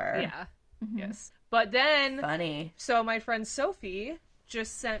scene with her. Yeah. Mhm. Yes. But then, Funny. so my friend Sophie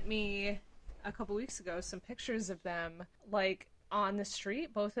just sent me a couple weeks ago some pictures of them, like, on the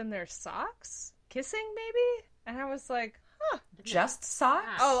street, both in their socks, kissing maybe? And I was like, huh. Just socks?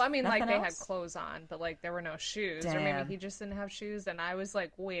 Oh, I mean, like, Nothing they else? had clothes on, but, like, there were no shoes. Or Damn. maybe he just didn't have shoes. And I was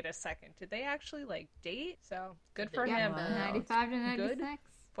like, wait a second. Did they actually, like, date? So, good for Yeah, him. wow. 95 to Good. 96.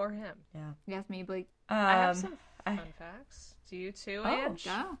 For him. Yes, me, Blake. I have some I- fun facts. Do you too, Oh, Ange?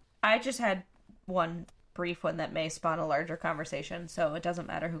 Go. I just had one brief one that may spawn a larger conversation, so it doesn't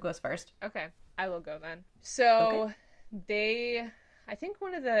matter who goes first. Okay, I will go then. So I think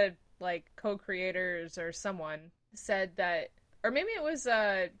one of the like co-creators or someone said that, or maybe it was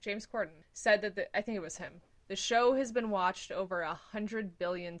James Corden said that I think it was him. The show has been watched over 100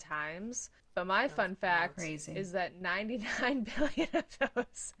 billion times, but my fun fact crazy. is that 99 billion of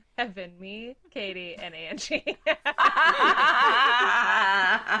those have been me, Katie, and Angie.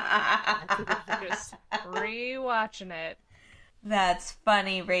 Just rewatching it. That's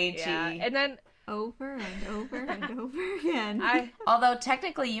funny, Rachie. Yeah, and then Over and over and over again. Although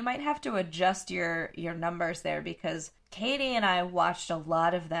technically you might have to adjust your numbers there because Katie and I watched a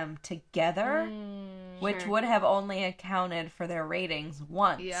lot of them together, which Sure. would have only accounted for their ratings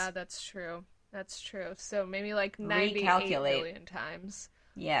once. Yeah, that's true. That's true. So maybe like 98 Recalculate. billion times.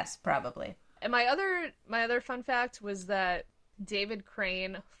 Yes, probably. And my other fun fact was that David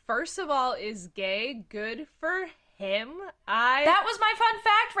Crane, first of all, is gay. Good for him. That was my fun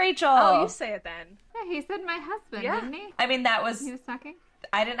fact, Rachel. Oh, you say it then. Yeah, he said my husband, Yeah. didn't he? I mean, that was. He was talking.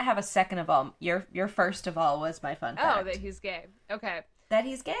 I didn't have a second of all. Your first of all was my fun fact. Oh, that he's gay. Okay. That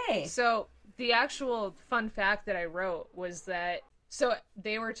he's gay. So the actual fun fact that I wrote was that so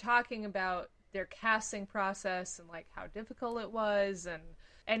they were talking about their casting process and like how difficult it was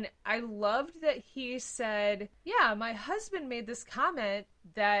and I loved that he said, "Yeah, my husband made this comment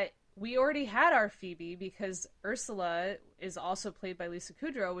that we already had our Phoebe because Ursula is also played by Lisa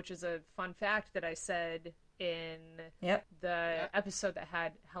Kudrow, which is a fun fact that I said in Yep. the episode that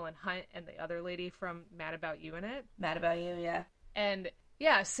had Helen Hunt and the other lady from Mad About You in it." Mad about you, yeah. And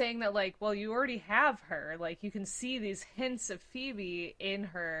yeah, saying that like, well, you already have her. Like, you can see these hints of Phoebe in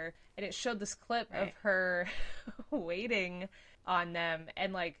her, and it showed this clip of Right. her waiting on them,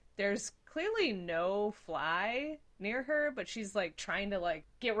 and like, there's clearly no fly near her, but she's like trying to like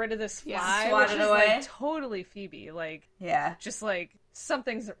get rid of this Yeah, fly, swat which it is away. like totally Phoebe. Like, Yeah. just like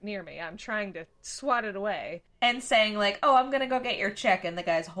something's near me. I'm trying to swat it away. And saying like, "Oh, I'm gonna go get your check," and the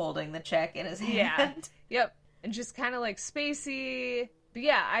guy's holding the check in his hand. Yeah. Yep. And just kind of like spacey. But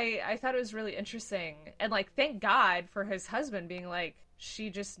yeah, I thought it was really interesting. And like, thank God for his husband being like, she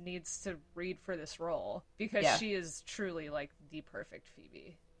just needs to read for this role because Yeah. she is truly like the perfect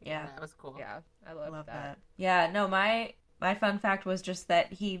Phoebe. Yeah. That was cool. Yeah, I I love, love that. that. Yeah, no, my fun fact was just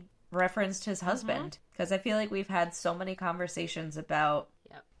that he referenced his husband because I feel like we've had so many conversations about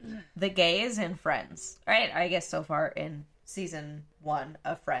Yep. the gays in Friends, right? I guess so far in season 1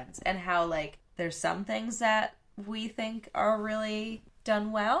 of Friends, and how like there's some things that we think are really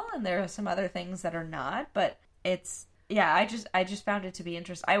done well, and there are some other things that are not. But it's I just found it to be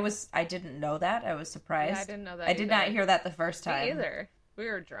interesting. I didn't know that. I was surprised. Yeah, I didn't know that. I did not either. hear that the first Me time. either. We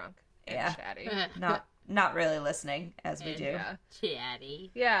were drunk and Yeah. chatty. Not really listening as we And, do. Yeah.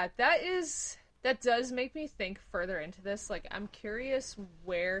 Chatty. Yeah, that does make me think further into this. Like, I'm curious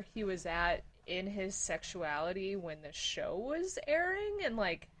where he was at in his sexuality when the show was airing and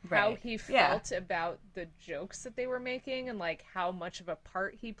like how Right. he Yeah. felt about the jokes that they were making and like how much of a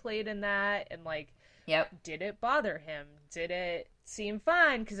part he played in that and like Yep. did it bother him? Did it seem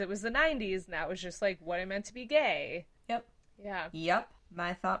fine because it was the 90s and that was just like what it meant to be gay? Yep. Yeah. Yep.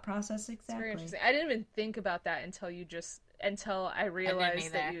 My thought process It's exactly. very interesting. I didn't even think about that until I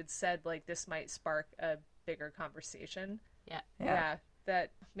realized that either. you had said like this might spark a bigger conversation. Yeah. Yeah,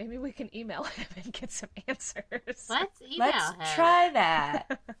 that maybe we can email him and get some answers. Let's email Let's him. try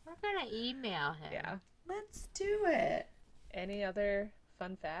that. We're gonna email him. Yeah. Let's do it. Any other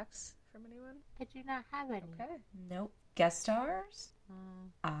fun facts from anyone? I do not have any. Okay. Nope. Guest stars? Mm.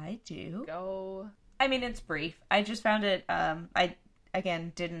 I do. Go. I mean, it's brief. I just found it, I,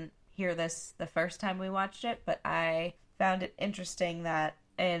 again, didn't hear this the first time we watched it, but I found it interesting that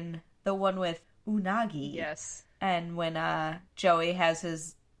in the one with Unagi, Yes. and when Joey has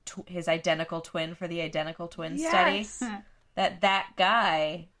his identical twin for the identical twin study, Yes. that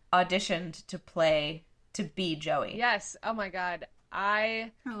guy auditioned to be Joey. Yes. Oh my god.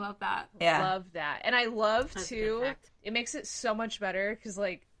 I love that. Yeah. love that. And I love, That's a too, good fact. it makes it so much better because,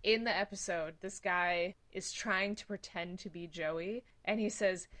 like, in the episode, this guy is trying to pretend to be Joey, and he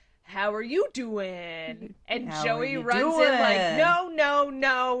says, "How are you doing?" And How are Joey you runs in like, doing?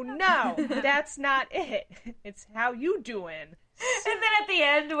 no, that's not it. It's how you doing. And then at the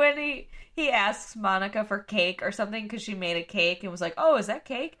end, when he asks Monica for cake or something because she made a cake and was like, "Oh, is that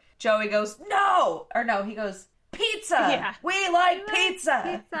cake?" Joey goes, "No," or no, he goes, "Pizza. Yeah. We like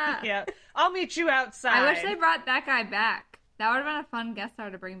pizza." Pizza. Yeah, I'll meet you outside. I wish they brought that guy back. That would have been a fun guest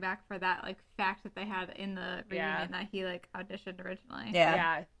star to bring back for that like fact that they had in the reunion Yeah. that he like auditioned originally. Yeah.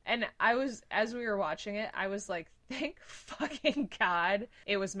 Yeah, and as we were watching it, I was like, thank fucking God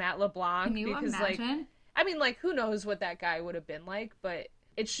it was Matt LeBlanc. Can you because imagine? like, I mean, like, who knows what that guy would have been like, but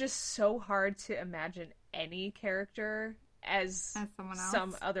it's just so hard to imagine any character as someone else.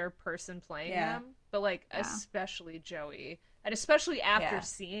 some other person playing Yeah. them, but like Yeah. especially Joey, and especially after Yeah.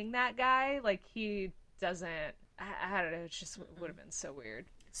 seeing that guy, like he doesn't. I don't know. It just would have been so weird.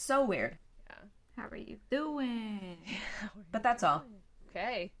 So weird. How are you doing? But that's all.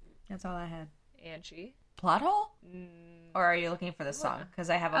 Okay, That's all I had. Angie. Plot hole? Mm. Or are you looking for the song? Because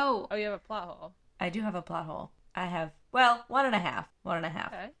I have a. Oh, Oh, you have a plot hole. I do have a plot hole. I have, well, 1.5. 1.5.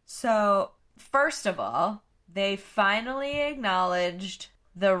 Okay. So, first of all, they finally acknowledged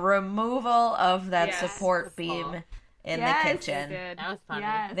the removal of that Yes. support The beam fall. in Yes. the They kitchen. did. That was funny.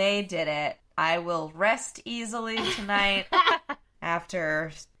 yes. They did it. I will rest easily tonight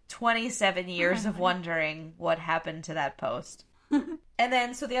after 27 years of wondering what happened to that post. And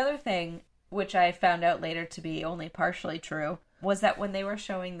then, so the other thing, which I found out later to be only partially true, was that when they were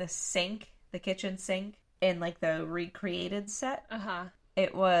showing the sink, the kitchen sink, in like the recreated set, Uh-huh.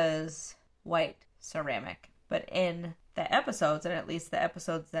 it was white ceramic. But in the episodes, and at least the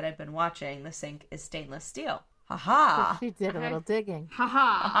episodes that I've been watching, the sink is stainless steel. Ha She did a little digging.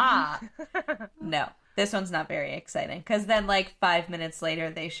 Haha. ha! No, this one's not very exciting. Because then, like, 5 minutes later,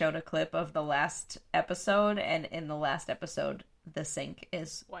 they showed a clip of the last episode, and in the last episode, the sink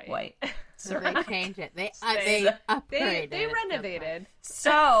is White. white. So they ceramic. changed it. They They- upgraded. They it. renovated.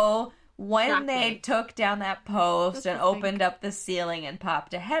 So when they Shocking. took down that post Just and the sink. opened up the ceiling and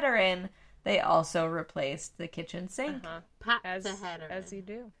popped a header in, they also replaced the kitchen sink, Uh-huh. Pop As the header. as you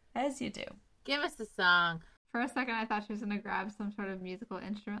do. as you do. Give us the song. For a second, I thought she was gonna grab some sort of musical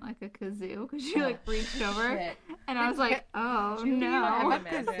instrument like a kazoo because she like reached over, Shit. and I was like, "Oh Did you no!" have Have a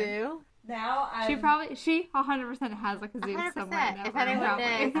imagine. kazoo. Now She 100% has a kazoo 100%. somewhere. in If her anyone probably.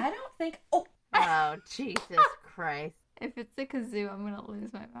 did. I don't think. Oh, Oh, Jesus Christ. If it's a kazoo, I'm gonna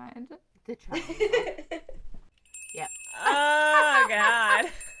lose my mind. The trouble. Oh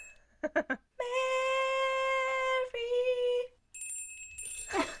God.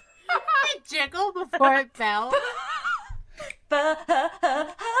 Mary. Jiggle before it fell. Fuck.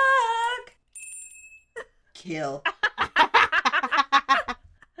 Kill.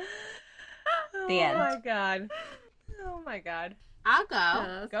 The end. Oh my God. Oh my God. I'll go.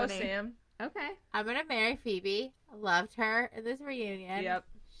 That's Go, funny. Sam. Okay. I'm gonna marry Phoebe. I loved her in this reunion. Yep.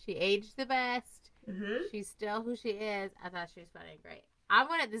 She aged the best. She's still who she is. I thought she was funny and great.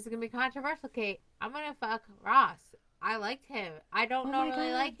 This is gonna be controversial, Kate. I'm gonna fuck Ross. I liked him. I don't Oh my normally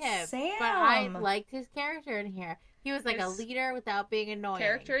God, like him, Sam. but I liked his character in here. He was like a His leader without being annoying.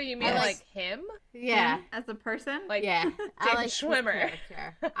 Character? You mean I like- like him? Yeah. Him as a person. Like Yeah, I David like his Schwimmer.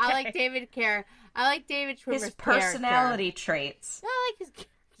 character. I like David Schwimmer's His personality traits. Character. I like his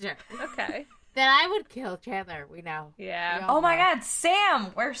character. Okay. Then I would kill Chandler. We know. Yeah. Yeah. Oh my God, Sam,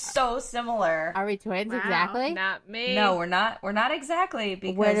 we're so similar. Are we twins Wow. exactly? Not me. No, we're not. We're not exactly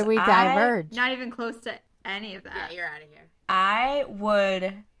because Where do we diverge? Not even close to any of Yeah, that. you're out of here. I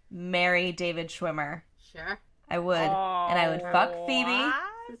would marry David Schwimmer. Sure. I would, and I would fuck Phoebe. What?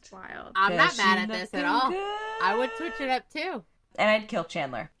 It's wild. I'm not 'cause mad she at this looking at all. good. I would switch it up too. And I'd kill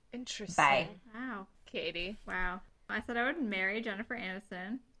Chandler. Interesting. Bye. Wow. Katie. Wow. I said I would marry Jennifer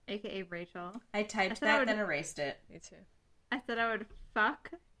Aniston, aka Rachel. I typed I said I that, would- then erased it. Me too. I said I would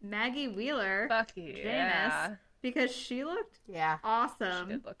fuck Maggie Wheeler Fuck yeah. because she looked Yeah. She awesome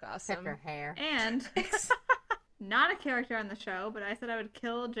did look Except awesome. her hair. and not a character on the show, but I said I would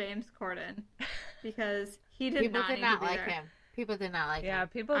kill James Corden because he did People not did need not to be like there. him. People did not like Yeah, him.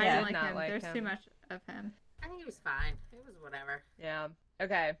 people I did didn't like not him. like There's him. too much of him. I think he was fine. It was whatever. Yeah.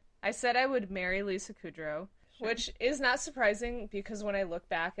 Okay. I said I would marry Lisa Kudrow, which is not surprising because when I look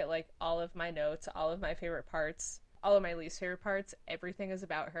back at like all of my notes, all of my favorite parts, all of my least favorite parts, everything is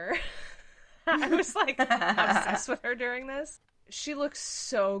about her. I was like obsessed with her during this. She looks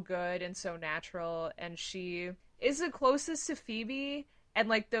so good and so natural, and she is the closest to Phoebe. And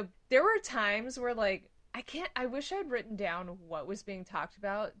like there were times where like I wish I'd written down what was being talked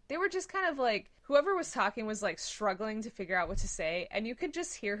about. They were just kind of like, whoever was talking was like struggling to figure out what to say. And you could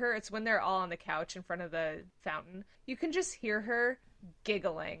just hear her. It's when they're all on the couch in front of the fountain. You can just hear her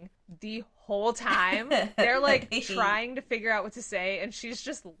giggling the whole time. They're like trying to figure out what to say. And she's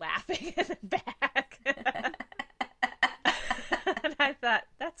just laughing in the back. And I thought,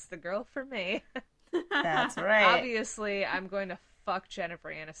 that's the girl for me. That's right. Obviously, I'm going to fuck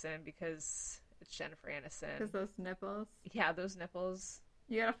Jennifer Aniston because it's Jennifer Aniston. Because those nipples. Yeah, those nipples.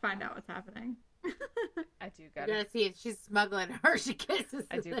 You gotta find out what's happening. I do You're gotta. gonna see it. She's smuggling her. She kisses.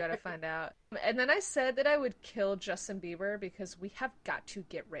 I do gotta find out. And then I said that I would kill Justin Bieber because we have got to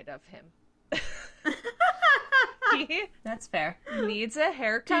get rid of him. He That's fair. needs a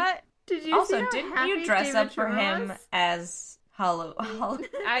haircut. Did you see Also, how didn't happy you dress David up for Schwimmer him was? as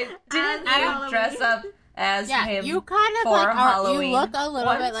I Didn't As you Halloween. dress up as Yeah, him you kind of for like Halloween? you look a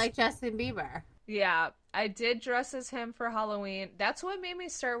little bit once? like Justin Bieber. Yeah, I did dress as him for Halloween. That's what made me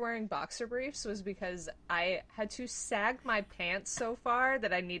start wearing boxer briefs, was because I had to sag my pants so far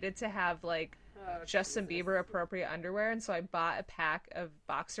that I needed to have like Justin Bieber appropriate underwear, and so I bought a pack of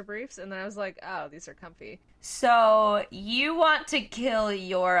boxer briefs, and then I was like, oh, these are comfy. So you want to kill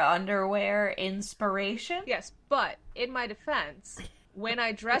your underwear inspiration? Yes, but in my defense, when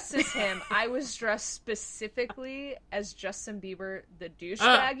I dressed as him, I was dressed specifically as Justin Bieber, the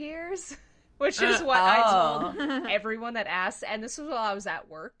douchebag years, which is what I told everyone that asked, and this was while I was at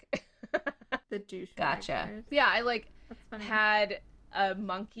work. The douche. Gotcha. characters. Yeah, I like That's funny. had a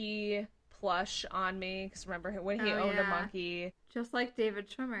monkey plush on me, because remember when he Oh, owned a yeah. monkey. Just like David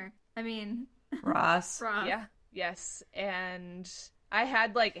Schwimmer. I mean, Ross. Ross. Yeah, yes, and I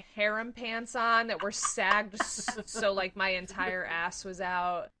had like harem pants on that were sagged so like my entire ass was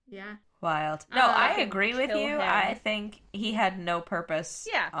out. Yeah. Wild. No, I fucking agree with kill you. him. I think he had no purpose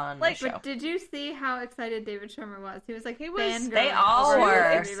Yeah, on like, the show. But did you see how excited David Schwimmer was? He was like, He was- fangirling They all over were.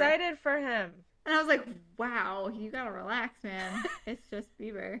 Bieber. Excited for him. And I was like, wow, you gotta relax, man. It's just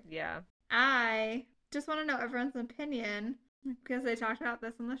Bieber. Yeah. I just want to know everyone's opinion, because they talked about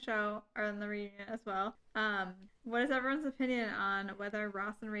this on the show, or in the reunion as well. What is everyone's opinion on whether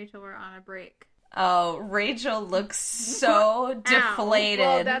Ross and Rachel were on a break? Oh, Rachel looks so deflated.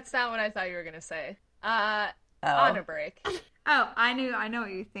 Well, that's not what I thought you were gonna say. On a break. Oh, I know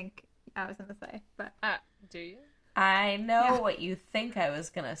what you think I was gonna say, but Do you? I know Yeah. what you think I was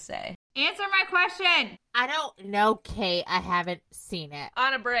gonna say. answer my question. I don't know, Kate. I haven't seen it.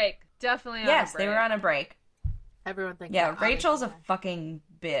 On a break. Definitely on Yes, a break. they were on a break. Everyone thinks. Yeah, that, Rachel's a obviously. fucking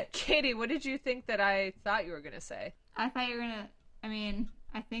bitch. Katie, what did you think that I thought you were gonna say? I thought you were gonna. I mean,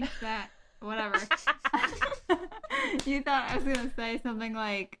 I think that whatever. You thought I was gonna say something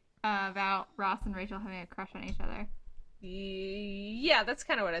like about Ross and Rachel having a crush on each other. Yeah, that's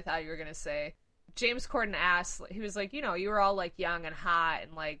kind of what I thought you were gonna say. James Corden asked, he was like, you know, you were all like young and hot,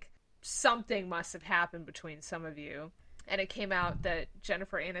 and like something must have happened between some of you. And it came out that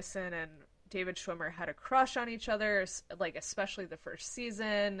Jennifer Aniston and David Schwimmer had a crush on each other, like especially the first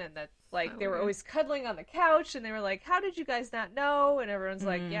season, and that like So they were weird. always cuddling on the couch, and they were like, how did you guys not know? And everyone's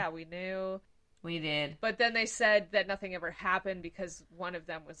like, Mhm. yeah, we knew. We did. But then they said that nothing ever happened because one of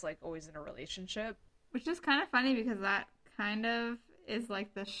them was like always in a relationship. Which is kind of funny because that kind of is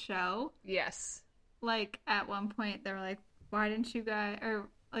like the show. Yes. Like at one point they were like, why didn't you guys, or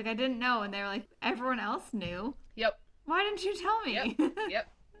like I didn't know, and they were like, everyone else knew. Yep. Why didn't you tell me? Yep.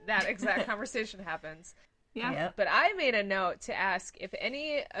 That exact conversation happens. Yeah. Yep. But I made a note to ask if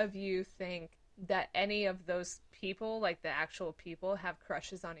any of you think that any of those people, like the actual people, have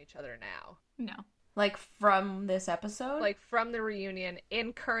crushes on each other now. No. Like from this episode? Like from the reunion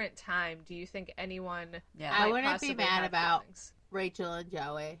in current time, do you think anyone yeah. I might wouldn't be possibly mad have about- feelings? Rachel and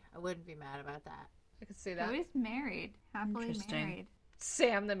Joey. I wouldn't be mad about that. I could see that. Joey's married. Happily Interesting. married.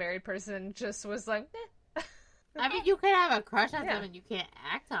 Sam, the married person, just was like, eh. I mean, you could have a crush on Yeah. them and you can't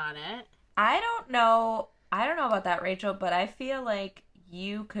act on it. I don't know about that, Rachel, but I feel like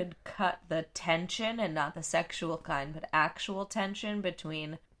you could cut the tension, and not the sexual kind, but actual tension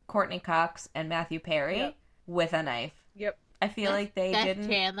between Courtney Cox and Matthew Perry Yep. with a knife. Yep. I feel like they That's didn't.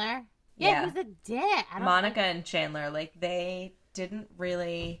 Chandler. Yeah. Yeah, he was a dick. I don't Monica and Chandler, like they didn't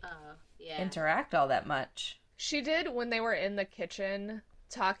really Oh, yeah. interact all that much. She did when they were in the kitchen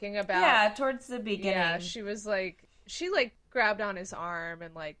talking about. Yeah, towards the beginning. Yeah, she was like, she like grabbed on his arm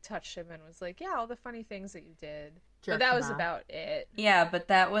and like touched him and was like, yeah, all the funny things that you did. Jerked But that him was off. about it. Yeah, but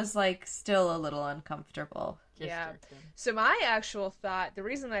that was like still a little uncomfortable. Just Yeah. jerked him. So my actual thought, the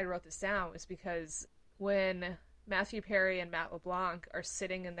reason I wrote this down was because when Matthew Perry and Matt LeBlanc are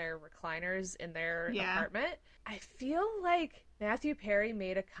sitting in their recliners in their apartment. I feel like Matthew Perry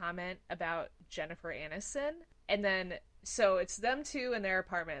made a comment about Jennifer Aniston, and then so it's them two in their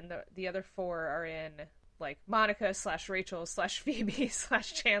apartment, and the other four are in like Monica / Rachel / Phoebe /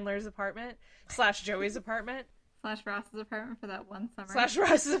 Chandler's apartment / Joey's apartment / Ross's apartment for that one summer. /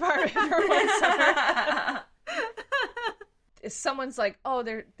 Ross's apartment for one summer. Someone's like, oh,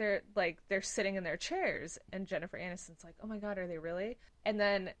 they're sitting in their chairs, and Jennifer Aniston's like, oh my god, are they really? And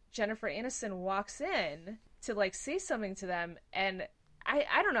then Jennifer Aniston walks in to like say something to them, and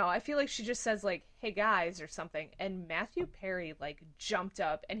I don't know, I feel like she just says like, hey guys, or something, and Matthew Perry like jumped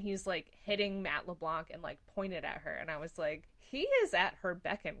up and he's like hitting Matt LeBlanc and like pointed at her, and I was like, he is at her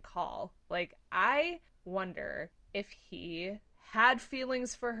beck and call. Like, I wonder if he had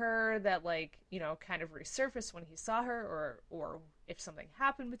feelings for her that, like, you know, kind of resurfaced when he saw her, or if something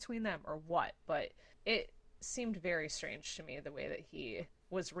happened between them or what. But it seemed very strange to me the way that he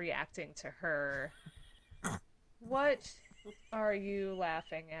was reacting to her. What are you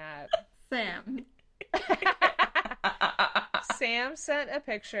laughing at? Sam. Sam sent a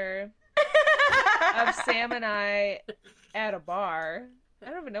picture of Sam and I at a bar. I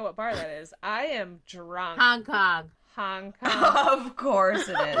don't even know what bar that is. I am drunk. Hong Kong. Of course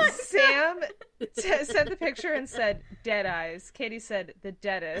it is. Sam sent the picture and said, dead eyes. Katie said, the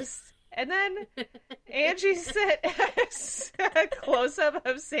deadest. And then Angie sent a close-up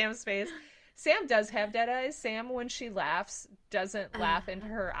of Sam's face. Sam does have dead eyes. Sam, when she laughs, doesn't laugh into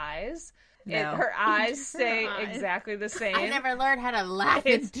her eyes. No. Her eyes stay exactly the same. I never learned how to laugh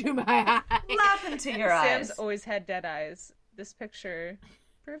into my eyes. Laugh into your eyes. Sam's always had dead eyes. This picture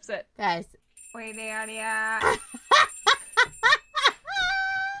proves it. Guys. Wait, yeah.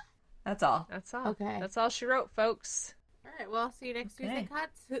 That's all. That's all. Okay. That's all she wrote, folks. All right, well, see you next Tuesday,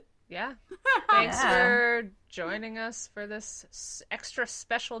 Cuts. Yeah. Thanks for joining us for this extra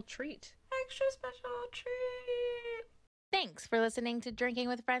special treat. Extra special treat. Thanks for listening to Drinking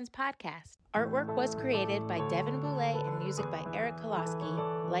with Friends podcast. Artwork was created by Devin Boulay and music by Eric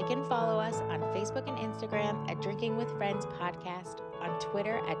Koloski. Like and follow us on Facebook and Instagram at Drinking with Friends Podcast, on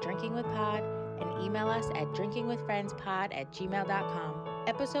Twitter at Drinking with Pod, and email us at drinkingwithfriendspod@gmail.com.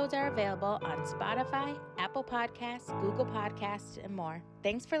 Episodes are available on Spotify, Apple Podcasts, Google Podcasts, and more.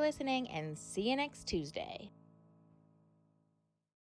 Thanks for listening, and see you next Tuesday.